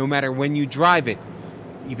 no matter when you drive it.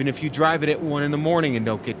 Even if you drive it at 1 in the morning and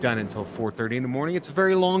don't get done until 4:30 in the morning, it's a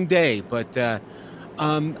very long day. But a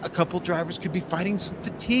couple drivers could be fighting some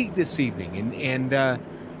fatigue this evening, and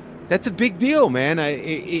that's a big deal, man.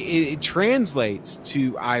 It translates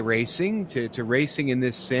to iRacing, to racing in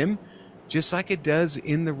this sim, just like it does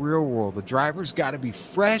in the real world. The driver's got to be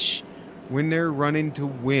fresh when they're running to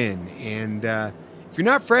win. And if you're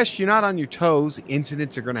not fresh, you're not on your toes,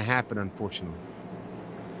 incidents are going to happen, unfortunately.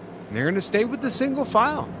 And they're going to stay with the single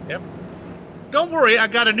file. Yep. Don't worry, I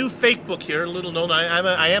got a new fake book here, little known.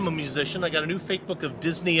 I am a musician. I got a new fake book of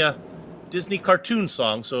Disney cartoon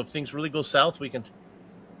songs. So if things really go south, we can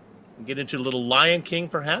get into a little Lion King,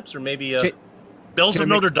 perhaps, or maybe Bells of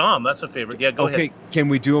Notre Dame. That's a favorite. Yeah, go ahead. Okay, can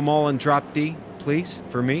we do them all in drop D, please,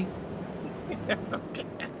 for me? Okay,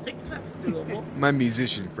 I think that's doable. My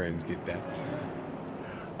musician friends get that.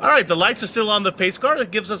 All right, the lights are still on the pace car. That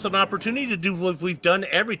gives us an opportunity to do what we've done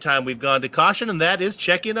every time we've gone to caution, and that is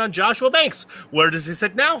check in on Joshua Banks. Where does he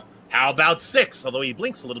sit now? How about 6th? Although he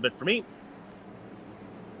blinks a little bit for me.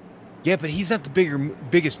 Yeah, but he's not the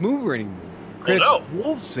biggest mover anymore. Chris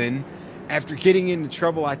Wolfson, after getting into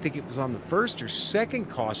trouble, I think it was on the first or second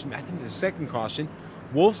caution. I think it was the second caution.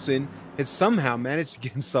 Wolfson had somehow managed to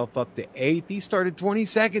get himself up to 8th. He started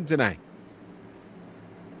 22nd tonight.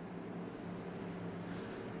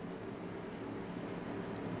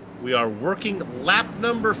 We are working lap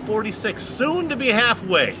number 46, soon to be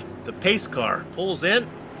halfway. The pace car pulls in.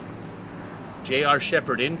 J.R.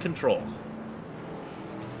 Shepherd in control.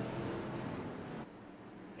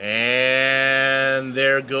 And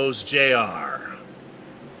there goes JR.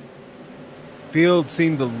 Field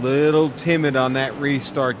seemed a little timid on that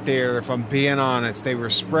restart there, if I'm being honest. They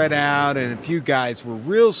were spread out, and a few guys were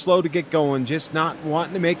real slow to get going, just not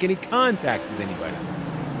wanting to make any contact with anybody.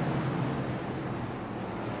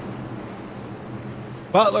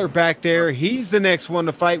 Butler back there. He's the next one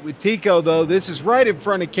to fight with Tico, though. This is right in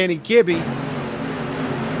front of Kenny Kibbe.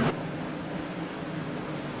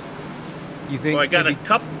 You think? Oh, I got a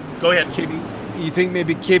cup. Go ahead. You think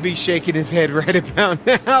maybe Kibbe's shaking his head right about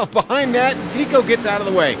now? Behind that, Tico gets out of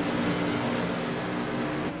the way.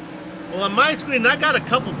 Well, on my screen, I got a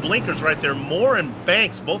couple blinkers right there. Moore and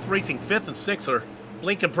Banks, both racing 5th and 6th, are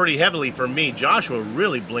blinking pretty heavily for me. Joshua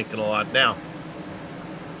really blinking a lot now.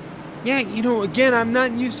 Yeah, you know, again, I'm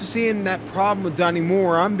not used to seeing that problem with Donnie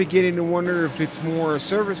Moore. I'm beginning to wonder if it's more a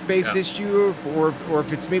service-based issue or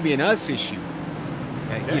if it's maybe an us issue.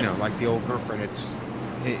 Okay. You know, like the old girlfriend, it's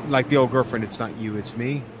not you, it's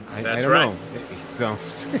me. I don't know. So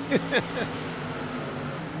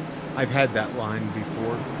I've had that line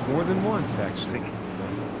before, more than once, actually.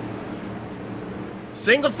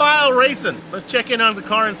 Single file racing. Let's check in on the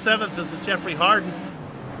car in 7th. This is Jeffrey Harden.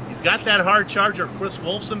 He's got that hard charger, Chris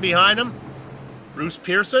Wolfson, behind him. Bruce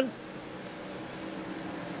Pearson.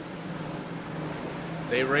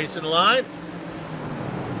 They race in line.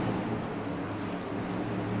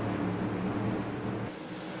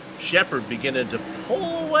 Shepherd beginning to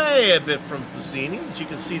pull away a bit from Piscini. As you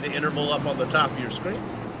can see the interval up on the top of your screen.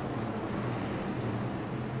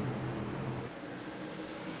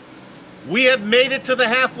 We have made it to the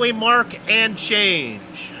halfway mark and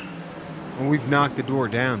change. And we've knocked the door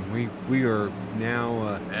down. We are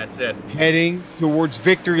now that's it. Heading towards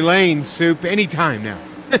victory lane, Soup, anytime now.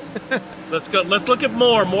 Let's go. Let's look at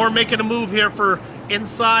Moore. Moore making a move here for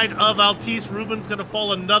inside of Altice. Ruben's going to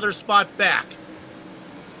fall another spot back.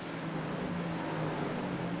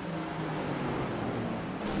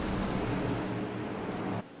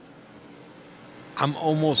 I'm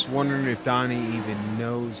almost wondering if Donnie even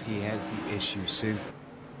knows he has the issue, Sue.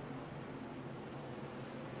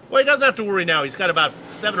 Well, he doesn't have to worry now. He's got about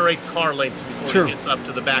 7 or 8 car lengths before he gets up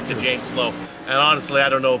to the back of James Lowe. And honestly, I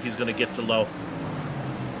don't know if he's going to get to Lowe.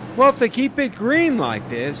 Well, if they keep it green like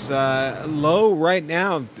this, Lowe right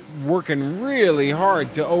now working really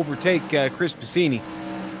hard to overtake Chris Piscini.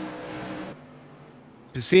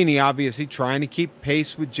 Piscini obviously trying to keep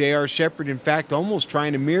pace with J.R. Shepherd. In fact, almost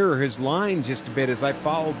trying to mirror his line just a bit as I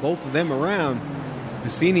followed both of them around.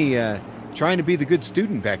 Piscini trying to be the good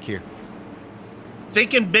student back here.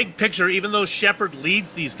 Thinking big picture, even though Shepherd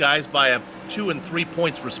leads these guys by 2 and 3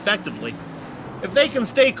 points respectively, if they can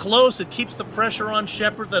stay close, it keeps the pressure on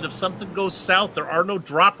Shepherd that if something goes south, there are no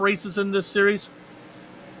drop races in this series.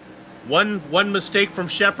 One mistake from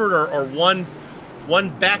Shepherd or one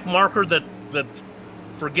back marker that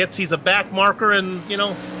forgets he's a back marker, and you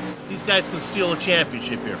know these guys can steal a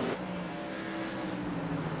championship here.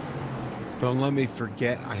 Don't let me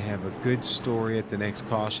forget, I have a good story at the next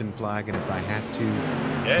caution flag, and if I have to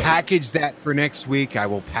package that for next week, I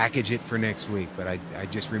will package it for next week. But I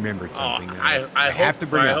just remembered something. I have to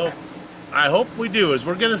bring up. I hope we do, as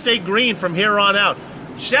we're going to stay green from here on out.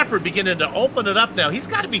 Shepherd beginning to open it up now. He's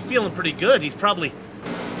got to be feeling pretty good. He's probably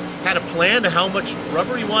had a plan to how much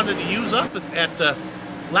rubber he wanted to use up at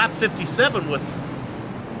lap 57, with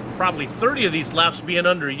probably 30 of these laps being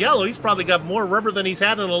under yellow. He's probably got more rubber than he's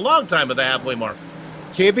had in a long time at the halfway mark.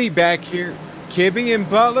 Kibbe back here. Kibbe and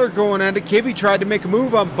Butler going at it. Kibbe tried to make a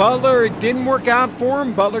move on Butler. It didn't work out for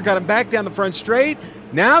him. Butler got him back down the front straight.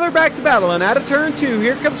 Now they're back to battle, and out of turn 2.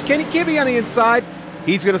 Here comes Kenny Kibbe on the inside.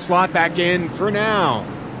 He's going to slot back in for now.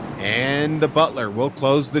 And the Butler will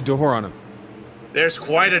close the door on him. There's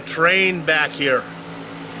quite a train back here.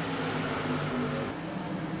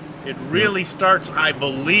 It really starts, I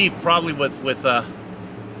believe, probably with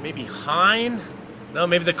maybe Hine. No,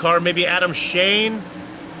 maybe the car, maybe Adam Shane.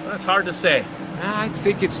 That's hard to say. I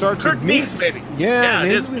think it starts Kurt with Meeks. maybe. Yeah,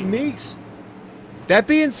 maybe with Meeks. That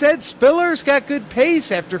being said, Spiller's got good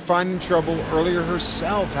pace after finding trouble earlier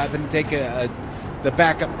herself, having to take the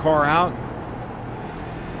backup car out.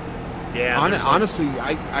 Yeah. Honestly,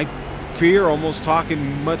 I fear almost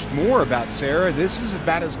talking much more about Sarah. This is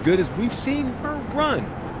about as good as we've seen her run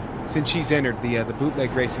since she's entered the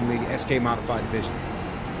Bootleg Racing League SK Modified Division.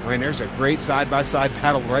 I mean, there's a great side-by-side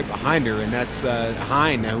battle right behind her, and that's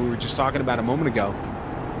Hine, who we were just talking about a moment ago.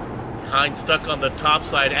 Hine stuck on the top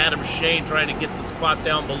side. Adam Shane trying to get the spot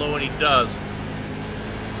down below, and he does.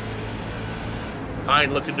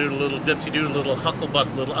 Hine looking to do a little dipsy-do, a little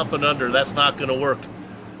hucklebuck, a little up and under. That's not going to work.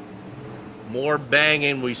 More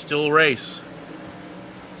banging. We still race.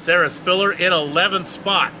 Sarah Spiller in 11th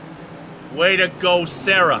spot. Way to go,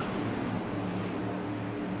 Sarah.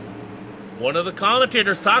 One of the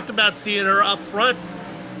commentators talked about seeing her up front.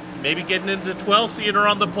 Maybe getting into 12th, seeing her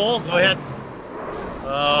on the pole. Go ahead.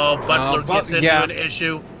 Oh, Butler gets into an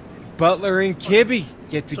issue. Butler and Kibbe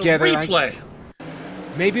get together. Replay.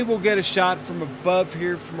 Maybe we'll get a shot from above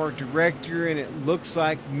here from our director, and it looks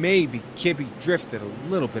like maybe Kibby drifted a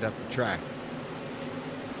little bit up the track.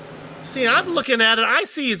 See, I'm looking at it. I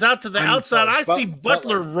see he's out to the outside. Sorry, I see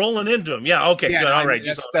Butler rolling into him. Yeah, okay, yeah, good. no, All right.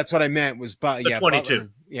 That's what I meant was the 22.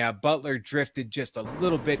 Butler drifted just a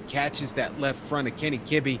little bit, catches that left front of Kenny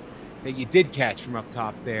Kibby that you did catch from up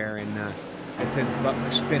top there, and that sends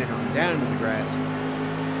Butler spinning on down to the grass.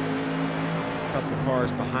 A couple of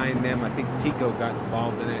cars behind them. I think Tico got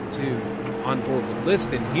involved in it too. On board with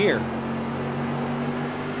Liston here.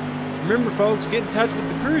 Remember, folks, get in touch with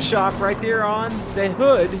the cruise shop right there on the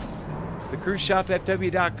hood. The cruise shop,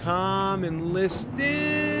 fw.com, and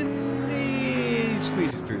Liston. He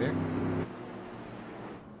squeezes through there.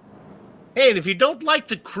 Hey, and if you don't like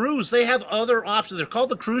to cruise, they have other options. They're called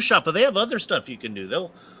the cruise shop, but they have other stuff you can do.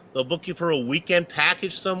 They'll book you for a weekend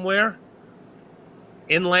package somewhere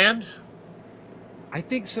inland. I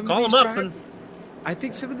think some Call of them these up and I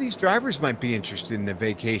think some of these drivers might be interested in a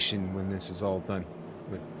vacation when this is all done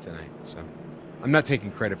with tonight. So I'm not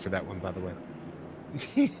taking credit for that one, by the way.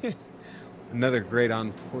 Another great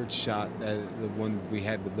on-board shot. The one we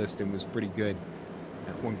had with Liston was pretty good.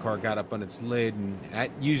 That one car got up on its lid, and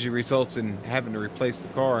that usually results in having to replace the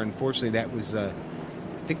car. Unfortunately, that was, I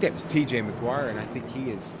think that was TJ McGuire, and I think he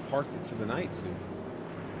has parked it for the night soon.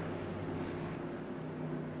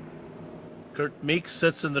 Kurt Meeks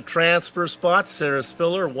sits in the transfer spot. Sarah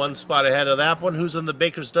Spiller, one spot ahead of that one. Who's in the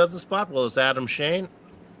Baker's Dozen spot? Well, it's Adam Shane.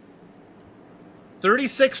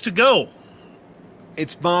 36 to go.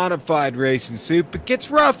 It's modified racing, Soup. It gets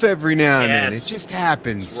rough every now and then. It just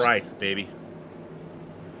happens. Right, baby.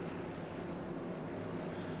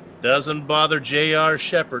 Doesn't bother J.R.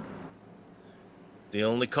 Shepard. The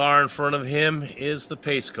only car in front of him is the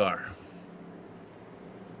pace car.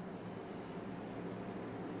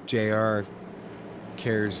 JR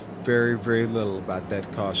cares very, very little about that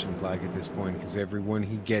caution flag at this point, because every one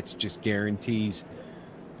he gets just guarantees,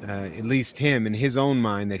 at least him in his own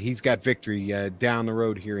mind, that he's got victory down the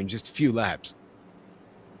road here in just a few laps.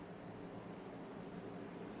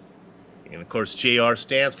 And, of course, JR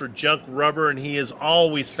stands for junk rubber, and he is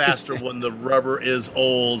always faster when the rubber is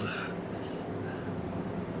old.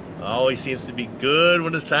 Always seems to be good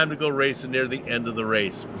when it's time to go racing near the end of the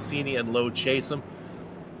race. Bassini and Lowe chase him.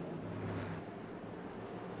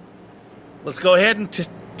 Let's go ahead and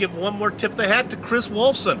give one more tip of the hat to Chris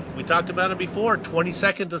Wolfson. We talked about him before,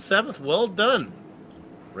 22nd to 7th. Well done.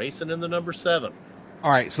 Racing in the number 7.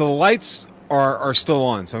 All right, so the lights are still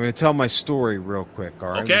on, so I'm going to tell my story real quick, all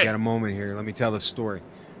right? Okay. We got a moment here. Let me tell the story.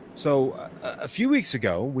 So a few weeks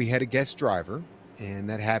ago, we had a guest driver, and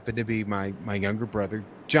that happened to be my younger brother,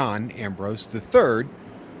 John Ambrose III.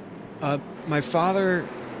 My father,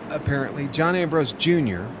 apparently, John Ambrose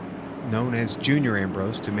Jr., known as Junior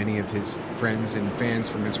Ambrose to many of his friends and fans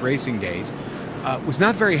from his racing days, was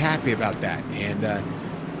not very happy about that. And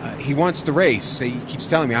he wants to race. So he keeps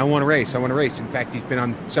telling me, I want to race, I want to race. In fact, he's been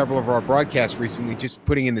on several of our broadcasts recently just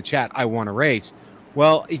putting in the chat, I want to race.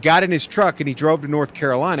 Well, he got in his truck and he drove to North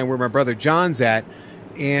Carolina, where my brother John's at.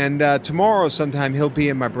 And tomorrow sometime he'll be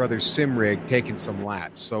in my brother's sim rig taking some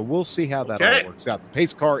laps. So we'll see how that all works out. The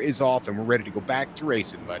pace car is off and we're ready to go back to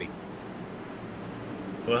racing, buddy.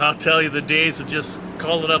 Well, I'll tell you, the days of just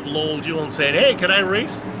calling up Lowell Jewell and saying, hey, can I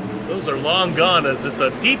race? Those are long gone, as it's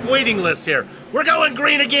a deep waiting list here. We're going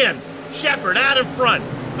green again. Shepard out in front.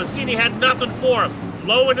 Bassini had nothing for him.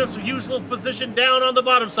 Low in his usual position down on the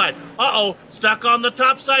bottom side. Uh-oh, stuck on the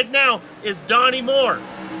top side now is Donnie Moore.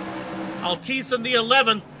 Altice in the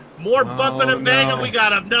 11th. Moore bumping and banging. No. We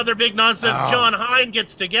got another big nonsense. John Hine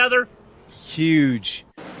gets together. Huge.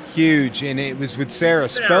 And it was with Sarah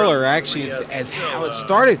Speller, actually, as how it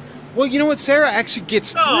started. Well, you know what? Sarah actually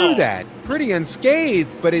gets through that pretty unscathed,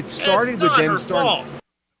 but it started with them starting.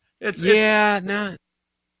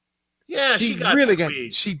 Yeah, she got really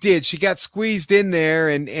squeezed. She did. She got squeezed in there,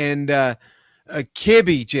 and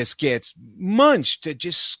Kibby just gets munched,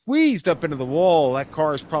 just squeezed up into the wall. That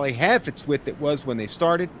car is probably half its width it was when they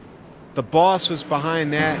started. The boss was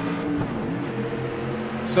behind that.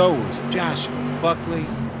 So was Joshua Buckley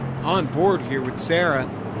on board here with Sarah.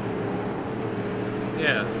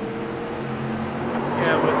 Yeah,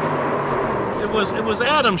 it was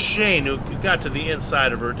Adam Shane who got to the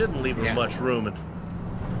inside of her, didn't leave her much room, and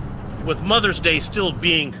with Mother's Day still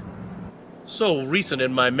being so recent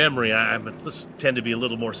in my memory, I tend to be a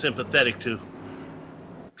little more sympathetic to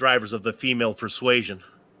drivers of the female persuasion.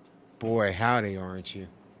 Boy, howdy, aren't you?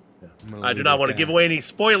 I do not want to give away any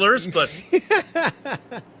spoilers, but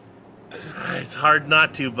it's hard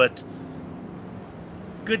not to. But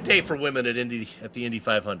Good day for women at the Indy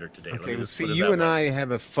 500 today. Okay, well, see, you and I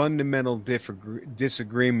have a fundamental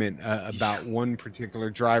disagreement about one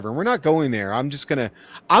particular driver, and we're not going there. I'm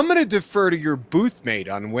gonna defer to your booth mate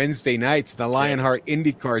on Wednesday nights, the Lionheart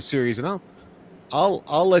IndyCar Series, and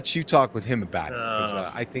I'll let you talk with him about it, because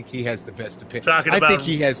I think he has the best opinion. I think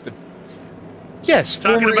he has the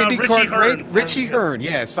former IndyCar Richie Hearn.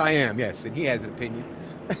 Yes, I am. Yes, and he has an opinion.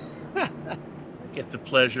 I get the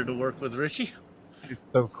pleasure to work with Richie. It's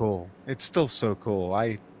so cool. It's still so cool.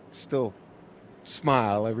 I still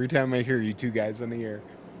smile every time I hear you two guys on the air.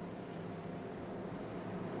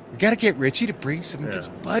 We got to get Richie to bring some of his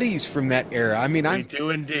buddies from that era. I mean, we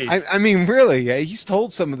do indeed. I mean, really, he's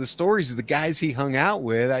told some of the stories of the guys he hung out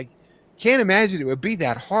with. I can't imagine it would be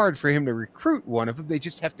that hard for him to recruit one of them. They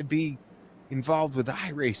just have to be involved with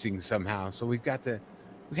iRacing somehow. So we got to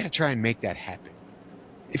try and make that happen.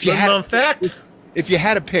 If you had If you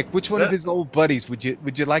had to pick, which one of his old buddies would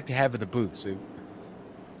you like to have at the booth, Sue?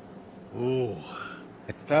 Ooh,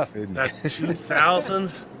 it's tough, isn't it? That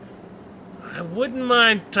 2000s. I wouldn't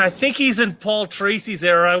mind. I think he's in Paul Tracy's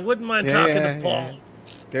era. I wouldn't mind talking to Paul. Yeah.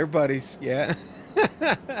 They're buddies, yeah.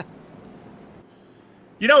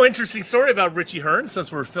 You know, interesting story about Richie Hearn,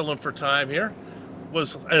 since we're filling for time here,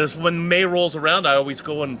 was as when May rolls around, I always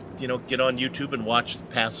go and get on YouTube and watch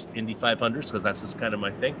past Indy 500s because that's just kind of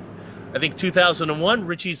my thing. I think 2001,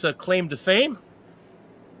 Richie's claim to fame.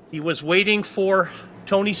 He was waiting for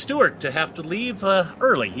Tony Stewart to have to leave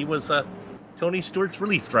early. He was Tony Stewart's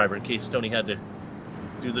relief driver in case Tony had to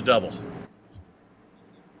do the double.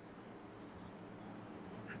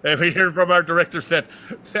 And we hear from our director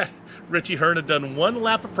that Richie Hearn had done one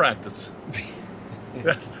lap of practice.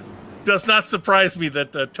 That does not surprise me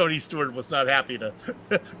that Tony Stewart was not happy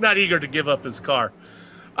not eager to give up his car.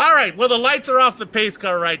 All right, well, the lights are off the pace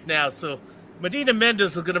car right now, so Medina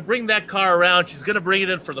Mendez is going to bring that car around. She's going to bring it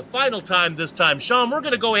in for the final time this time. Sean, we're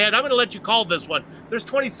going to go ahead. I'm going to let you call this one. There's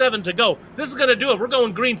 27 to go. This is going to do it. We're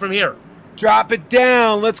going green from here. Drop it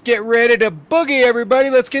down. Let's get ready to boogie, everybody.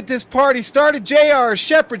 Let's get this party started. JR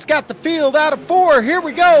Shepard's got the field out of 4. Here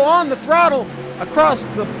we go on the throttle across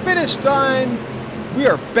the finish line. We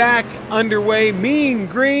are back underway, mean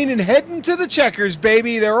green, and heading to the checkers,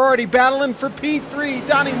 baby. They're already battling for P3.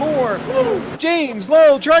 Donnie Moore, James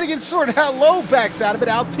Lowe, trying to get sorted out. Lowe backs out of it.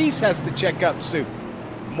 Altice has to check up, Sue.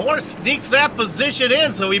 Moore sneaks that position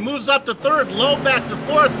in, so he moves up to 3rd. Lowe back to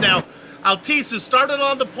 4th now. Altice, who started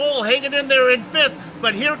on the pole, hanging in there in 5th.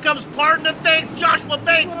 But here comes Pardon and Thanks. Joshua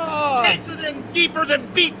Banks takes it in deeper than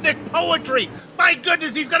beatnik poetry. My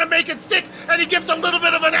goodness, he's going to make it stick, and he gives a little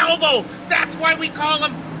bit of an elbow. That's why we call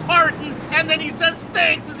him Pardon, and then he says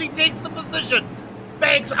thanks as he takes the position.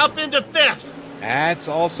 Banks up into 5th. That's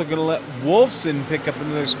also going to let Wolfson pick up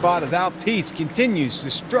another spot as Altice continues to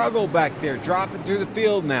struggle back there, dropping through the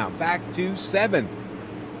field now, back to 7th.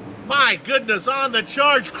 My goodness, on the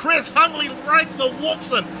charge, Chris Hungley right to the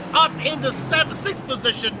Wolfson, up into 6th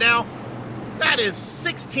position now. That is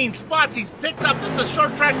 16 spots he's picked up. This is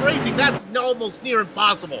short track racing. That's almost near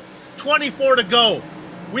impossible. 24 to go.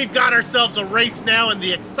 We've got ourselves a race now, and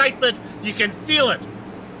the excitement, you can feel it.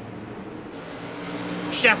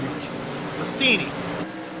 Shepard, Rossini,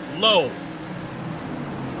 Lowe.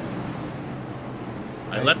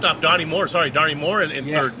 I left off Donnie Moore. Sorry, Donnie Moore in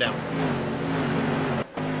 3rd now.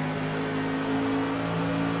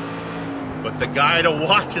 But the guy to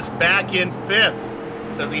watch is back in 5th.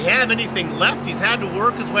 Does he have anything left? He's had to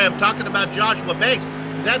work his way. I'm talking about Joshua Banks.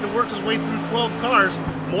 He's had to work his way through 12 cars.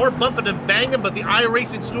 More bumping and banging, but the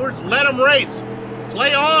iRacing stewards let him race.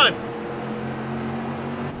 Play on.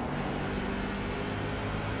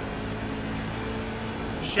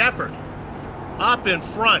 Shepard up in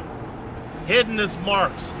front, hitting his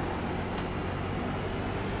marks.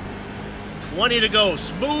 20 to go.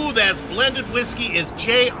 Smooth as blended whiskey is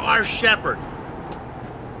J.R. Shepard.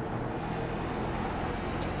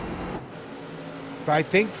 I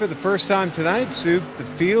think for the first time tonight, Soup, the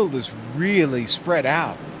field is really spread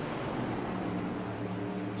out.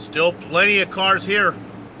 Still plenty of cars here.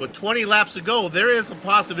 With 20 laps to go, there is a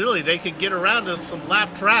possibility they could get around to some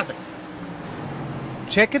lap traffic.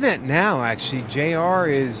 Checking that now, actually. JR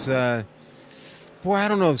is, boy, I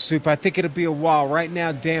don't know, Soup. I think it'll be a while. Right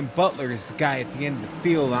now, Dan Butler is the guy at the end of the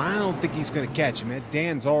field. I don't think he's going to catch him.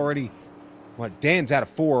 Dan's already, Dan's out of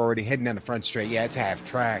 4 already, heading down the front straight. Yeah, it's half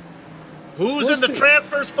track. Who's in the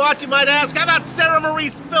transfer spot, you might ask? How about Sarah Marie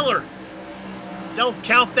Spiller? Don't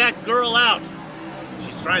count that girl out.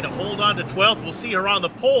 She's trying to hold on to 12th. We'll see her on the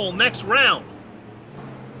pole next round.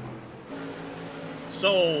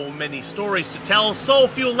 So many stories to tell. So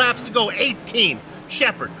few laps to go. 18.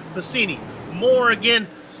 Shepard, Bassini, Moore again.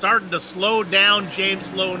 starting to slow down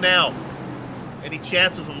James Lowe now. Any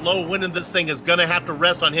chances of Lowe winning this thing is going to have to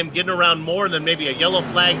rest on him getting around more than maybe a yellow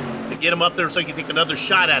flag to get him up there so he can take another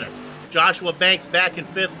shot at it. Joshua Banks back in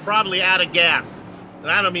 5th, probably out of gas. And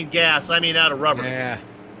I don't mean gas, I mean out of rubber. Yeah.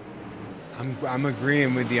 I'm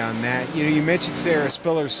agreeing with you on that. You know, you mentioned Sarah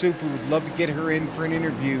Spiller. Super would love to get her in for an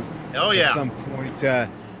interview at some point.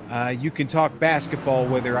 You can talk basketball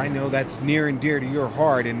with her. I know that's near and dear to your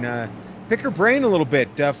heart. And pick her brain a little bit.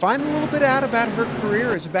 Find a little bit out about her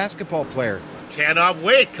career as a basketball player. Cannot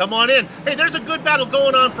wait. Come on in. Hey, there's a good battle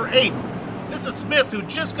going on for 8th. This is Smith, who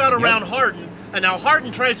just got around Harden, and now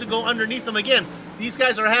Harden tries to go underneath him again. These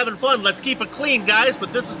guys are having fun. Let's keep it clean, guys,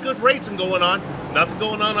 but this is good racing going on. Nothing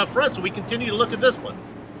going on up front, so we continue to look at this one.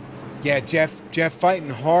 Yeah, Jeff fighting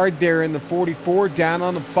hard there in the 44, down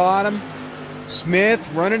on the bottom. Smith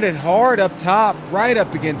running it hard up top, right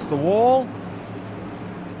up against the wall.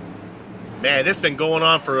 Man, it's been going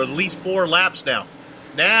on for at least 4 laps now.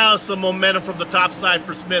 Now some momentum from the top side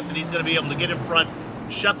for Smith, and he's going to be able to get in front,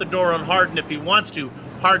 shut the door on Harden if he wants to.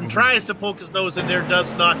 Harden tries to poke his nose in there,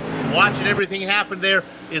 does not. Watching everything happen there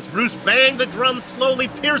is Bruce Bang the drum slowly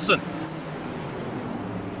Pearson.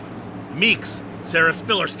 Meeks, Sarah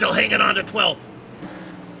Spiller still hanging on to 12th.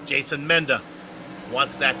 Jason Menda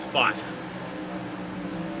wants that spot.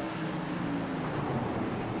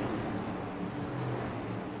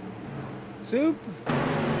 Soup.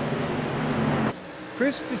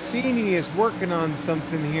 Chris Piscini is working on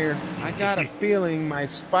something here. I got a feeling my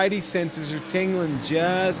spidey senses are tingling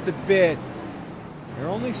just a bit. They're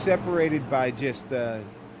only separated by just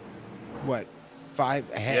what,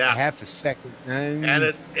 half a second. And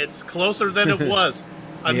it's closer than it was.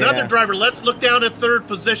 Another driver. Let's look down at 3rd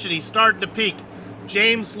position. He's starting to peak.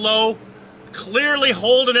 James Lowe clearly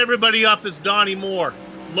holding everybody up is Donnie Moore.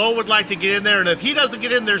 Lowe would like to get in there, and if he doesn't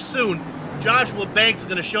get in there soon, Joshua Banks is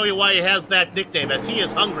going to show you why he has that nickname, as he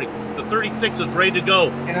is hungry. The 36 is ready to go.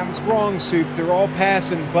 And I was wrong, Soup. They're all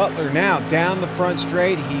passing Butler now. Down the front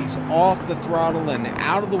straight. He's off the throttle and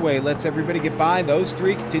out of the way. Lets everybody get by. Those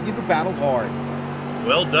 3 continue to battle hard.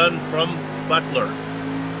 Well done from Butler.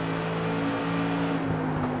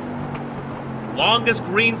 Longest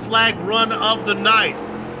green flag run of the night.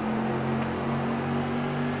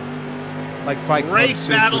 Like Fight Club. Great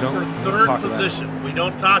Soup. battle for 3rd position. We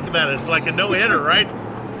don't talk about it. It's like a no-hitter, right?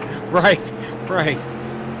 Right.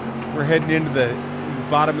 We're heading into the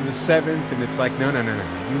bottom of the 7th, and it's like, no.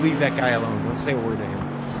 You leave that guy alone. Don't say a word to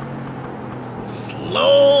him.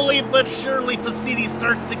 Slowly but surely, Piscini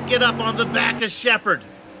starts to get up on the back of Shepard.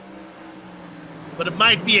 But it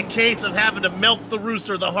might be a case of having to milk the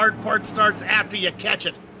rooster. The hard part starts after you catch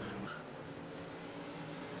it.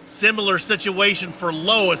 Similar situation for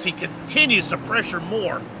Lowe as he continues to pressure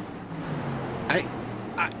more.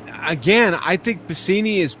 I think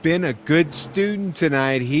Piscini has been a good student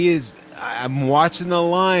tonight. I'm watching the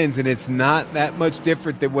lines, and it's not that much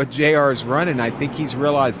different than what JR is running. I think he's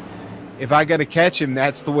realized, if I got to catch him,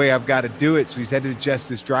 that's the way I've got to do it. So he's had to adjust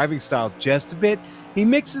his driving style just a bit. He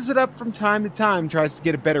mixes it up from time to time, tries to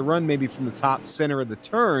get a better run maybe from the top center of the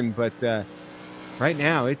turn, but right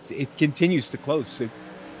now it continues to close. So,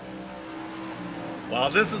 while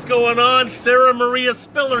this is going on, Sarah Maria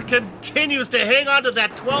Spiller continues to hang on to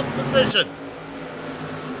that 12th position.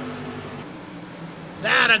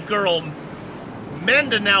 That a girl.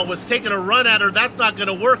 Menda now was taking a run at her. That's not going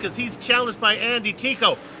to work as he's challenged by Andy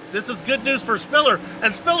Tico. This is good news for Spiller,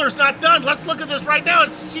 and Spiller's not done. Let's look at this right now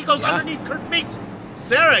as she goes underneath Kurt Meeks.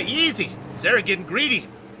 Sarah, easy. Sarah getting greedy.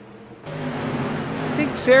 I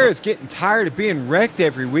think Sarah's getting tired of being wrecked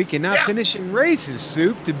every week and not finishing races,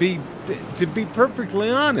 Soup, to be perfectly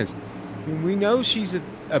honest. I mean, we know she's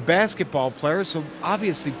a basketball player, so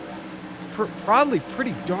obviously probably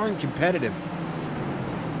pretty darn competitive.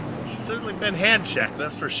 She's certainly been hand-checked,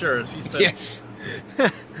 that's for sure. She's been... Yes.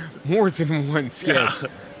 More than once, yes. Yeah.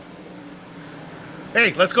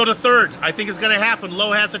 Hey, let's go to 3rd. I think it's going to happen.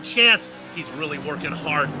 Lowe has a chance. He's really working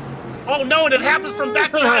hard. Oh, no, and it happens from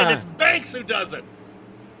back behind. It's Banks who does it.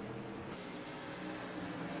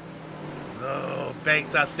 Oh,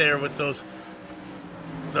 Banks out there with those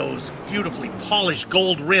beautifully polished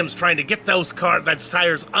gold rims, trying to get those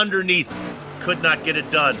tires underneath. Could not get it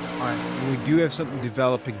done. All right, and we do have something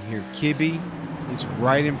developing here. Kibbe is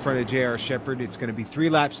right in front of J.R. Shepard. It's going to be 3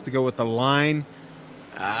 laps to go with the line.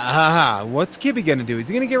 What's Kibbe going to do? Is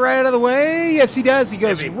he going to get right out of the way? Yes, he does. He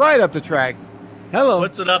goes right up the track. Hello.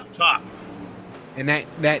 Puts it up top. And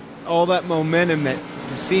that all that momentum that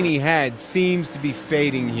Piscini had seems to be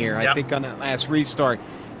fading here. I think on that last restart,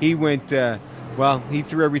 he went, he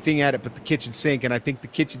threw everything at it but the kitchen sink, and I think the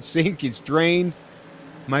kitchen sink is drained.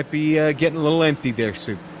 Might be getting a little empty there,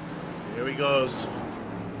 Soup. Here he goes.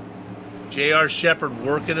 J.R. Shepherd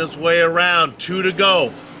working his way around. 2 to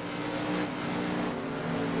go.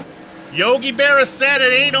 Yogi Berra said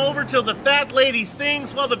it ain't over till the fat lady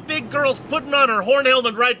sings. While the big girl's putting on her horn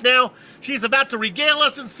helmet right now, she's about to regale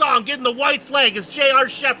us in song. Getting the white flag is J.R.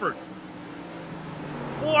 Shepherd.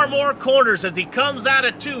 4 more corners as he comes out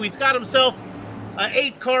at 2. He's got himself an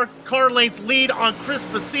 8-car length lead on Chris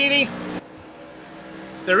Bassini.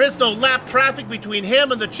 There is no lap traffic between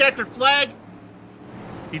him and the checkered flag.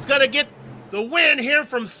 He's going to get the win here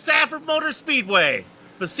from Stafford Motor Speedway.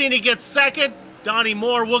 Bassini gets second. Donnie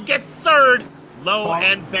Moore will get third. Lowe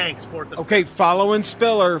and Banks fourth. Okay, following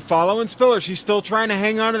Spiller. She's still trying to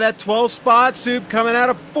hang on to that 12 spot. Soup coming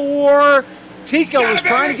out of 4. Tico was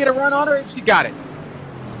trying to get a run on her, and she got it.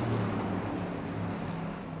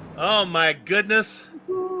 Oh, my goodness.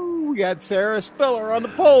 Ooh, we got Sarah Spiller on the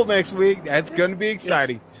pole next week. That's going to be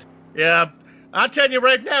exciting. Yeah. I'll tell you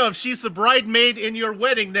right now, if she's the bridesmaid in your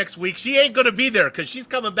wedding next week, she ain't going to be there because she's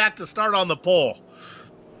coming back to start on the pole.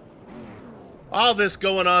 All this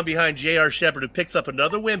going on behind J.R. Shepherd, who picks up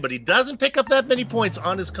another win, but he doesn't pick up that many points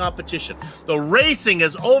on his competition. The racing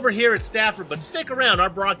is over here at Stafford, but stick around. Our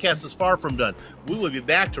broadcast is far from done. We will be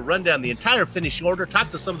back to run down the entire finishing order, talk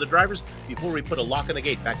to some of the drivers before we put a lock on the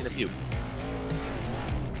gate. Back in a few.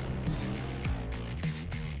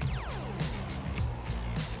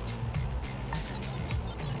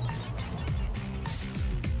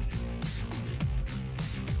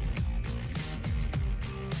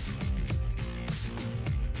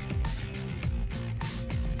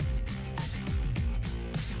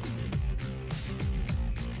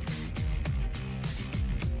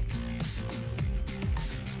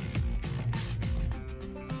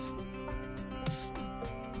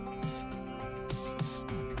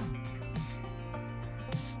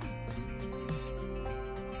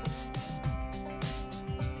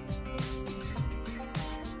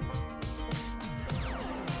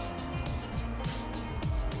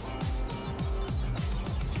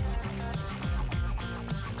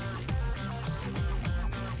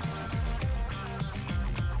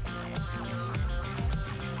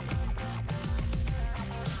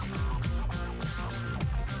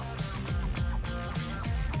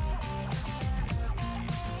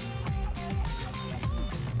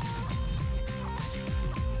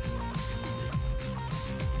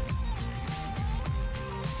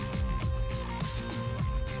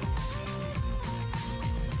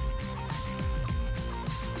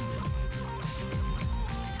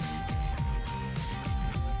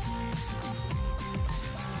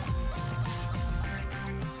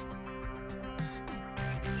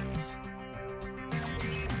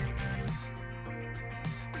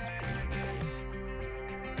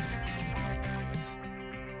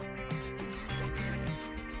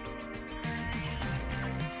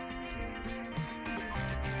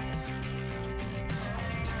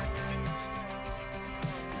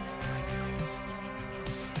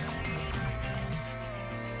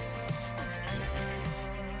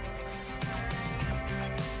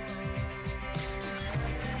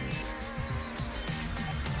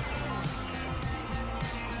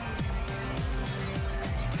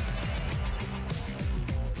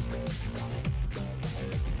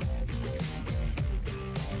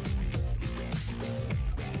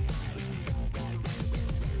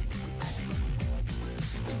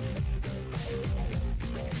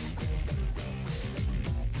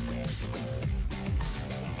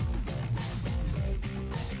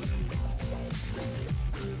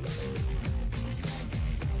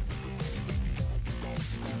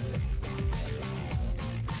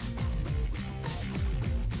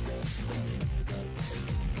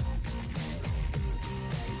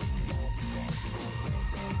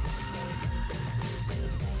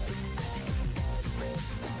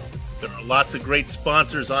 There are lots of great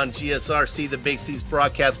sponsors on GSRC that makes these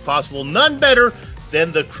broadcasts possible. None better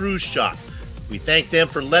than the Cruise Shop. We thank them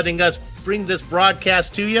for letting us bring this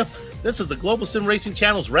broadcast to you. This is the Global SimRacing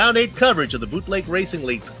Channel's Round 8 coverage of the Bootleg Racing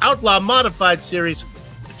League's Outlaw Modified Series,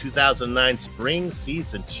 the 2009 Spring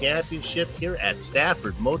Season Championship here at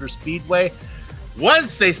Stafford Motor Speedway.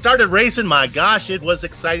 Once they started racing, my gosh, it was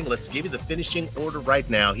exciting. Let's give you the finishing order right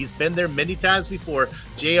now. He's been there many times before.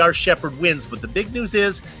 J.R. Shepherd wins, but the big news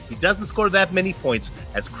is he doesn't score that many points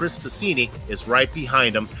as Chris Bassini is right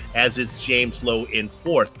behind him, as is James Lowe in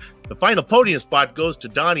fourth. The final podium spot goes to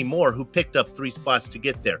Donnie Moore, who picked up 3 spots to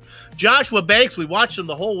get there. Joshua Banks, we watched him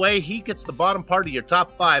the whole way. He gets the bottom part of your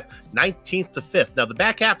top 5, 19th to 5th. Now, the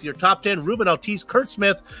back half of your top 10, Ruben Ortiz, Kurt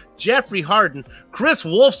Smith, Jeffrey Harden, Chris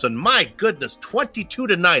Wolfson, my goodness, 22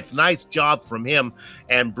 to 9th. Nice job from him.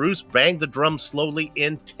 And Bruce banged the drum slowly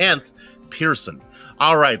in 10th, Pearson.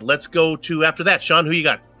 All right, let's go to, after that, Sean, who you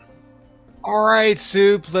got? All right,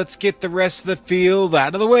 Soup, let's get the rest of the field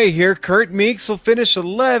out of the way here. Kurt Meeks will finish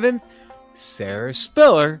 11th. Sarah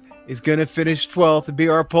Spiller is going to finish 12th and be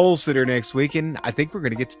our pole sitter next week, and I think we're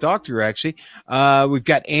going to get to talk to her, actually. We've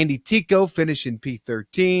got Andy Tico finishing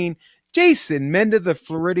P13. Jason Menda, the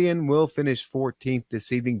Floridian, will finish 14th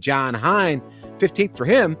this evening. John Hine, 15th for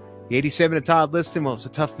him. The 87 of Todd Liston. Well, it's a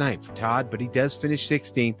tough night for Todd, but he does finish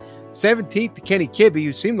 16th. 17th to Kenny Kibbe,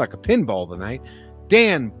 who seemed like a pinball tonight.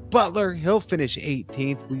 Dan Butler, he'll finish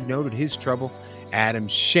 18th. We noted his trouble. Adam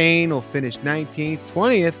Shane will finish 19th.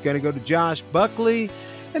 20th, going to go to Josh Buckley.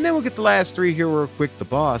 And then we'll get the last 3 here real quick. The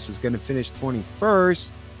boss is going to finish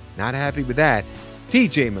 21st. Not happy with that.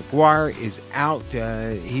 TJ McGuire is out.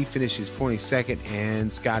 He finishes 22nd.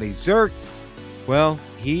 And Scotty Zerk, well,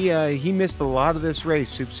 he missed a lot of this race.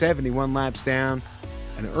 Soup 71 laps down.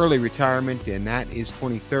 An early retirement, and that is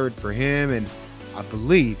 23rd for him. And I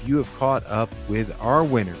believe you have caught up with our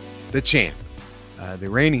winner, the champ, the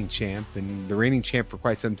reigning champ, and the reigning champ for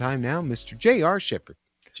quite some time now, Mr. J.R. Shepard.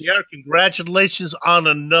 JR, congratulations on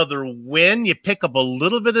another win. You pick up a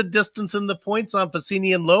little bit of distance in the points on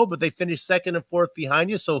Pacini and Lowe, but they finished 2nd and 4th behind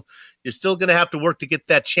you, so you're still going to have to work to get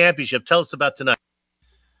that championship. Tell us about tonight.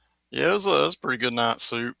 Yeah, it was a pretty good night,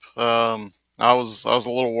 Soup. I was a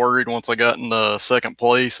little worried once I got into 2nd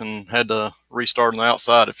place and had to restart on the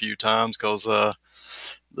outside a few times because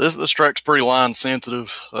this track's pretty line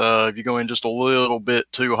sensitive. If you go in just a little bit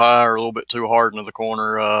too high or a little bit too hard into the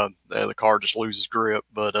corner, the car just loses grip.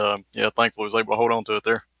 But yeah, thankfully I was able to hold on to it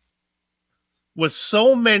there. With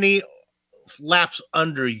so many laps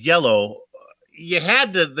under yellow,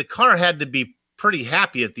 the car had to be pretty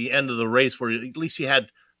happy at the end of the race where at least you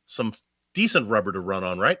had some decent rubber to run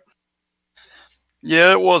on, right?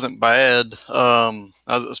 Yeah, it wasn't bad. I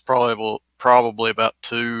was probably about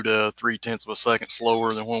 2 to 3/10 of a second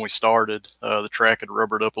slower than when we started. The track had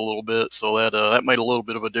rubbered up a little bit, so that made a little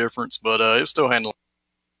bit of a difference, but it was still handling.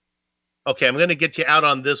 Okay, I'm going to get you out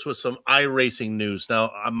on this with some iRacing news.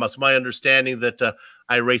 Now, it's my understanding that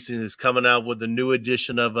iRacing is coming out with a new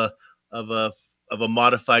edition of a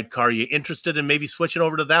modified car. Are you interested in maybe switching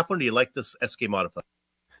over to that one? Do you like this SK Modified?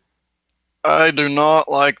 I do not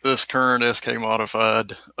like this current SK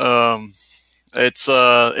Modified. It's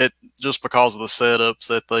just because of the setups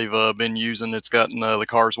that they've been using. It's gotten the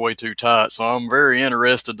cars way too tight. So I'm very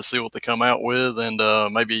interested to see what they come out with, and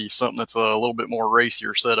maybe something that's a little bit more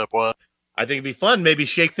racier setup wise. I think it'd be fun. Maybe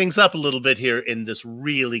shake things up a little bit here in this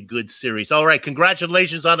really good series. All right,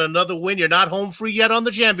 congratulations on another win. You're not home free yet on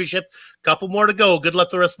the championship. Couple more to go. Good luck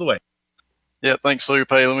the rest of the way. Yeah, thanks, Soup.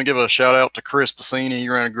 Hey, let me give a shout out to Chris Pacini. He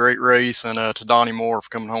ran a great race, and to Donnie Moore for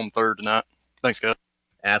coming home 3rd tonight. Thanks, guys.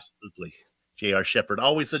 Absolutely. J.R. Shepard,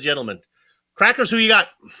 always the gentleman. Crackers, who you got?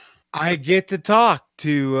 I get to talk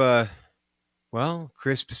to,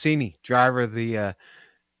 Chris Pacini, driver of the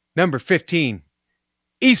number 15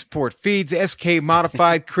 Eastport Feeds SK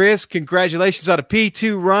Modified. Chris, congratulations on a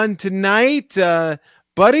P2 run tonight.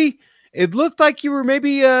 Buddy, it looked like you were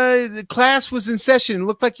maybe the class was in session. It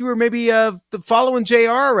looked like you were maybe following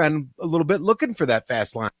JR around a little bit, looking for that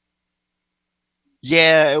fast line.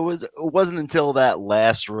 Yeah, it wasn't until that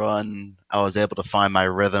last run I was able to find my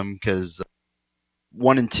rhythm, because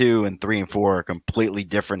 1 and 2 and 3 and 4 are completely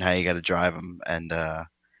different how you got to drive them. And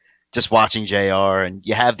just watching JR, and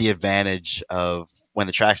you have the advantage of when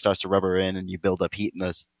the track starts to rubber in and you build up heat in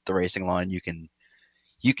the racing line, you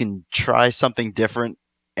can try something different,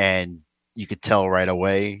 and you could tell right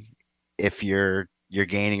away if you're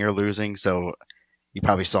gaining or losing. So you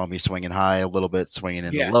probably saw me swinging high a little bit, swinging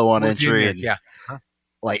in the low on entry. And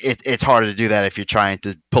like it's harder to do that if you're trying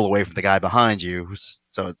to pull away from the guy behind you.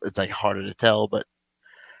 So it's like harder to tell. But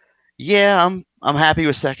yeah, I'm happy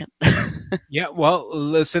with 2nd. Yeah, well,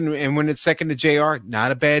 listen, and when it's 2nd to JR,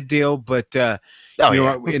 not a bad deal. But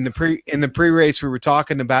in the pre-race, we were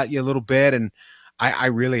talking about you a little bit, and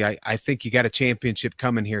I think you got a championship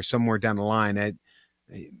coming here somewhere down the line.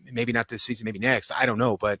 Maybe not this season, maybe next. I don't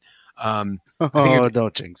know, but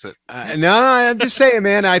don't jinx it. No, I'm just saying,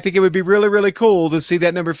 man. I think it would be really, really cool to see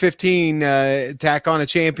that number 15 tack on a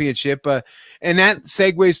championship. And that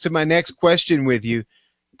segues to my next question with you.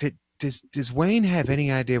 Does Wayne have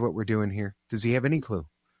any idea what we're doing here? Does he have any clue?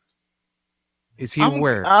 Is he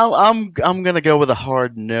aware? I'm gonna go with a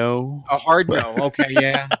hard no. A hard no. Okay,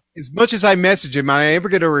 yeah. as much as I message him, I never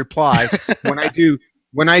get a reply. When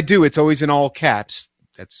I do, it's always in all caps.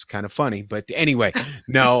 That's kind of funny, but anyway,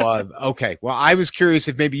 no. Okay. Well, I was curious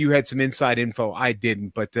if maybe you had some inside info. I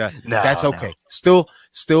didn't, but that's okay. No.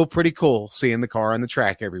 Still pretty cool seeing the car on the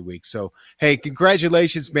track every week. So, hey,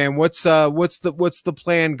 congratulations, man. What's the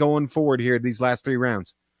plan going forward here these last 3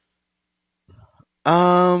 rounds?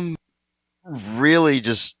 Really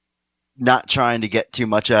just not trying to get too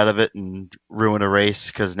much out of it and ruin a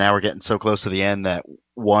race, because now we're getting so close to the end that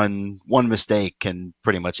one mistake can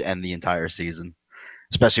pretty much end the entire season.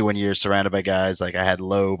 Especially when you're surrounded by guys like I had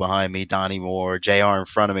Lowe behind me, Donnie Moore, JR in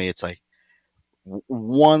front of me. It's like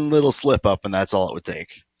one little slip up, and that's all it would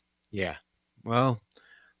take. Yeah. Well,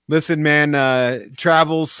 listen, man,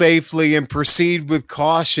 travel safely and proceed with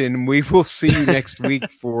caution. We will see you next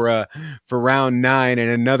week for round 9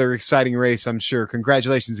 and another exciting race, I'm sure.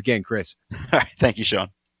 Congratulations again, Chris. All right. Thank you, Sean. All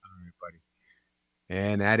right, buddy.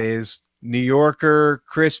 And that is New Yorker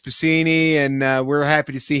Chris Piscini, and we're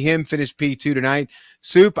happy to see him finish P2 tonight.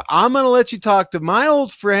 Soup, I'm going to let you talk to my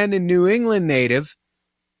old friend and New England native.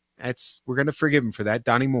 We're going to forgive him for that,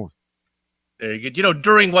 Donnie Moore. Very good. You know,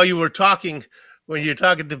 while you were talking, when you're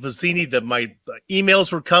talking to Piscini, that my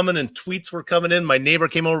emails were coming and tweets were coming in. My neighbor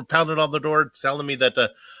came over, pounded on the door, telling me that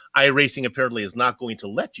iRacing apparently is not going to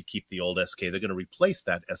let you keep the old SK. They're going to replace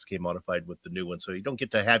that SK modified with the new one, so you don't get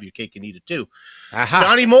to have your cake and eat it too. Aha.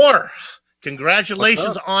 Donnie Moore,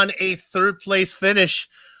 congratulations on a 3rd place finish.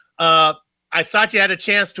 I thought you had a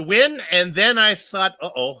chance to win, and then I thought,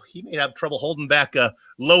 he may have trouble holding back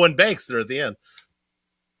Lowe and Banks there at the end.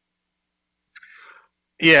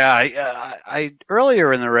 Yeah, I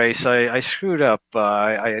earlier in the race, I screwed up.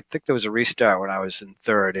 I think there was a restart when I was in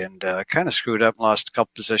 3rd, and kind of screwed up, lost a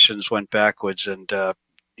couple positions, went backwards, and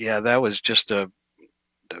yeah, that was just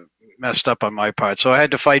messed up on my part. So I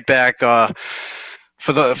had to fight back for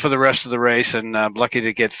the rest of the race, and I'm lucky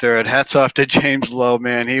to get 3rd. Hats off to James Lowe,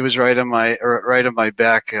 man. He was right on my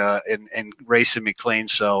back and racing me clean.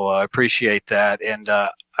 So I appreciate that. And I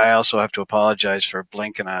also have to apologize for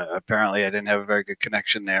blinking. Apparently, I didn't have a very good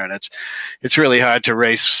connection there, and it's really hard to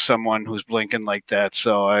race someone who's blinking like that.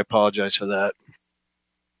 So I apologize for that.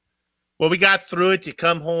 Well, we got through it. You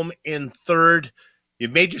come home in 3rd.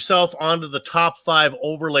 You've made yourself onto the top 5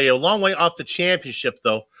 overlay. A long way off the championship,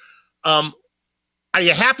 though. Are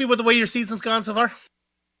you happy with the way your season's gone so far?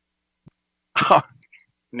 Oh,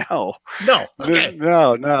 no. No. Okay.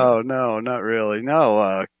 No, not really.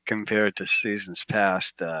 No, compared to seasons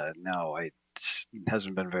past, no, it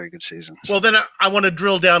hasn't been a very good season. Well, then I want to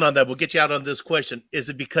drill down on that. We'll get you out on this question. Is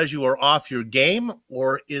it because you are off your game,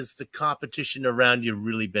 or is the competition around you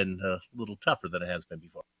really been a little tougher than it has been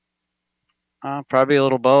before? Probably a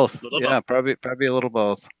little both. Probably a little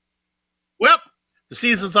both. Well, the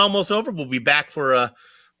season's almost over. We'll be back for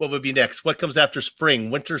what would be next? What comes after spring?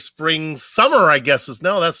 Winter, spring, summer, I guess is.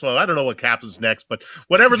 No, that's what I don't know what happens next, but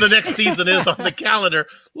whatever the next season is on the calendar,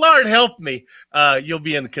 Lord help me, you'll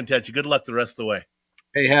be in contention. Good luck the rest of the way.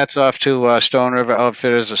 Hey, hats off to Stone River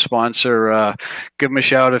Outfitters, a sponsor. Give them a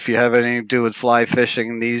shout if you have anything to do with fly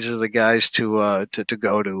fishing. These are the guys to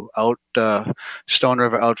go to.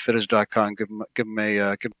 StoneRiverOutfitters.com. Give them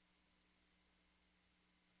a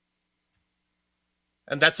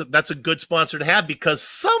And that's a good sponsor to have, because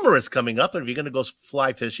summer is coming up, and if you're going to go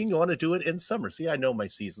fly fishing, you want to do it in summer. See, I know my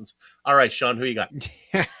seasons. All right, Sean, who you got?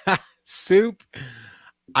 Soup.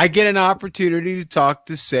 I get an opportunity to talk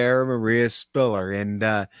to Sarah Maria Spiller.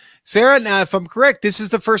 And Sarah, now, if I'm correct, this is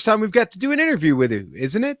the first time we've got to do an interview with you,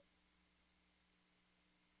 isn't it?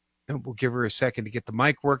 And we'll give her a second to get the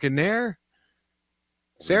mic working there.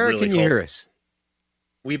 Sarah, really can you hear us?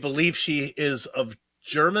 We believe she is of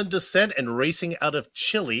German descent and racing out of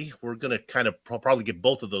Chile. We're going to kind of probably get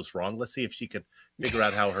both of those wrong. Let's see if she can figure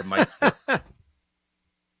out how her mic works.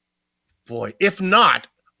 Boy, if not,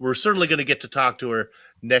 we're certainly going to get to talk to her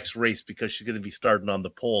next race, because she's going to be starting on the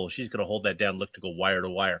pole. She's going to hold that down, look to go wire to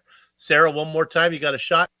wire. Sarah, one more time. You got a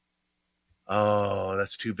shot? Oh,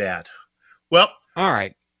 that's too bad. Well, all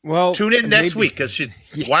right. Well, tune in next week, because she's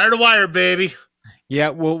wire to wire, baby. Yeah,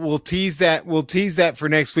 we'll tease that. We'll tease that for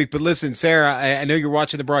next week. But listen, Sarah, I know you're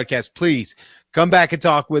watching the broadcast. Please come back and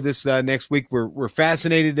talk with us next week. We're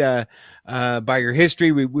fascinated by your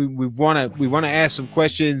history. We want to ask some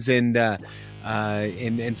questions and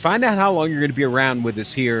find out how long you're going to be around with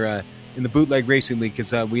us here in the Bootleg Racing League,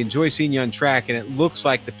 because we enjoy seeing you on track, and it looks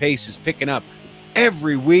like the pace is picking up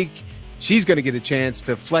every week. She's going to get a chance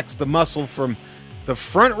to flex the muscle from the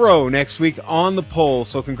front row next week on the pole.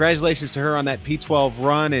 So congratulations to her on that P12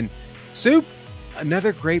 run. And Soup,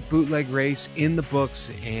 another great bootleg race in the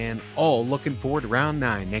books, and all looking forward to round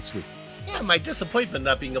 9 next week. Yeah, my disappointment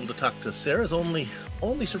not being able to talk to Sarah is only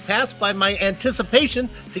surpassed by my anticipation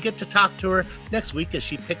to get to talk to her next week as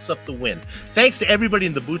she picks up the win. Thanks to everybody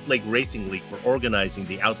in the Bootleg Racing League for organizing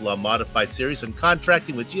the Outlaw Modified Series and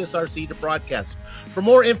contracting with GSRC to broadcast. For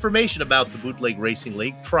more information about the Bootleg Racing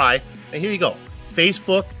League, try, and here you go,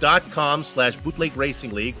 facebook.com/Bootleg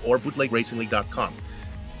Racing League or bootlegracingleague.com.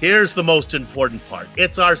 Here's the most important part.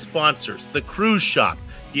 It's our sponsors, the Cruise Shop.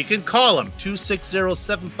 You can call them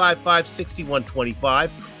 260-755-6125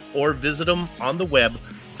 or visit them on the web,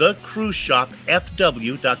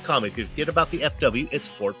 thecruiseshopfw.com. If you forget about the FW, it's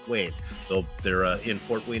Fort Wayne. They're in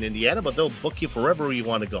Fort Wayne, Indiana, but they'll book you wherever you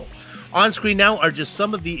want to go. On screen now are just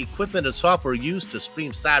some of the equipment and software used to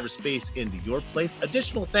stream cyberspace into your place.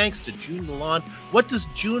 Additional thanks to June Lalonde. What does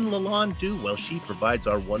June Lalonde do? Well, she provides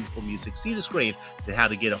our wonderful music. See the screen to how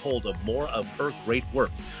to get a hold of more of her great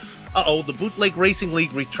work. The Bootleg Racing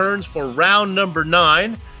League returns for round number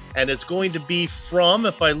 9, and it's going to be from,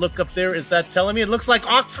 if I look up there, is that telling me? It looks like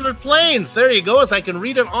Oxford Plains. There you go, as I can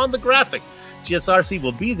read it on the graphic. GSRC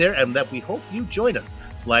will be there, and that we hope you join us.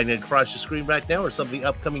 Sliding across your screen right now are some of the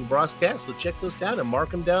upcoming broadcasts, so check those down and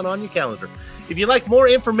mark them down on your calendar. If you'd like more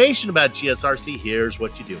information about GSRC, here's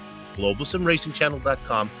what you do.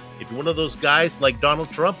 GlobalSimRacingChannel.com. If you're one of those guys like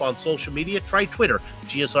Donald Trump on social media, try Twitter,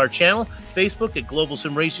 GSR Channel, Facebook at Global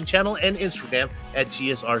Sim Racing Channel, and Instagram at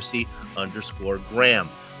GSRC_Graham.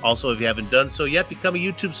 Also, if you haven't done so yet, become a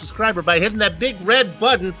YouTube subscriber by hitting that big red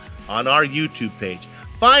button on our YouTube page.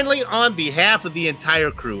 Finally, on behalf of the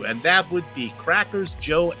entire crew, and that would be Crackers,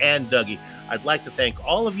 Joe, and Dougie, I'd like to thank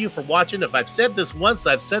all of you for watching. If I've said this once,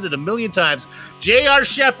 I've said it a million times. J.R.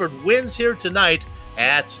 Shepherd wins here tonight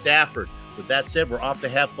at Stafford. With that said, we're off to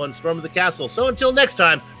have fun storming the castle. So until next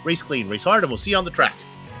time, race clean, race hard, and we'll see you on the track.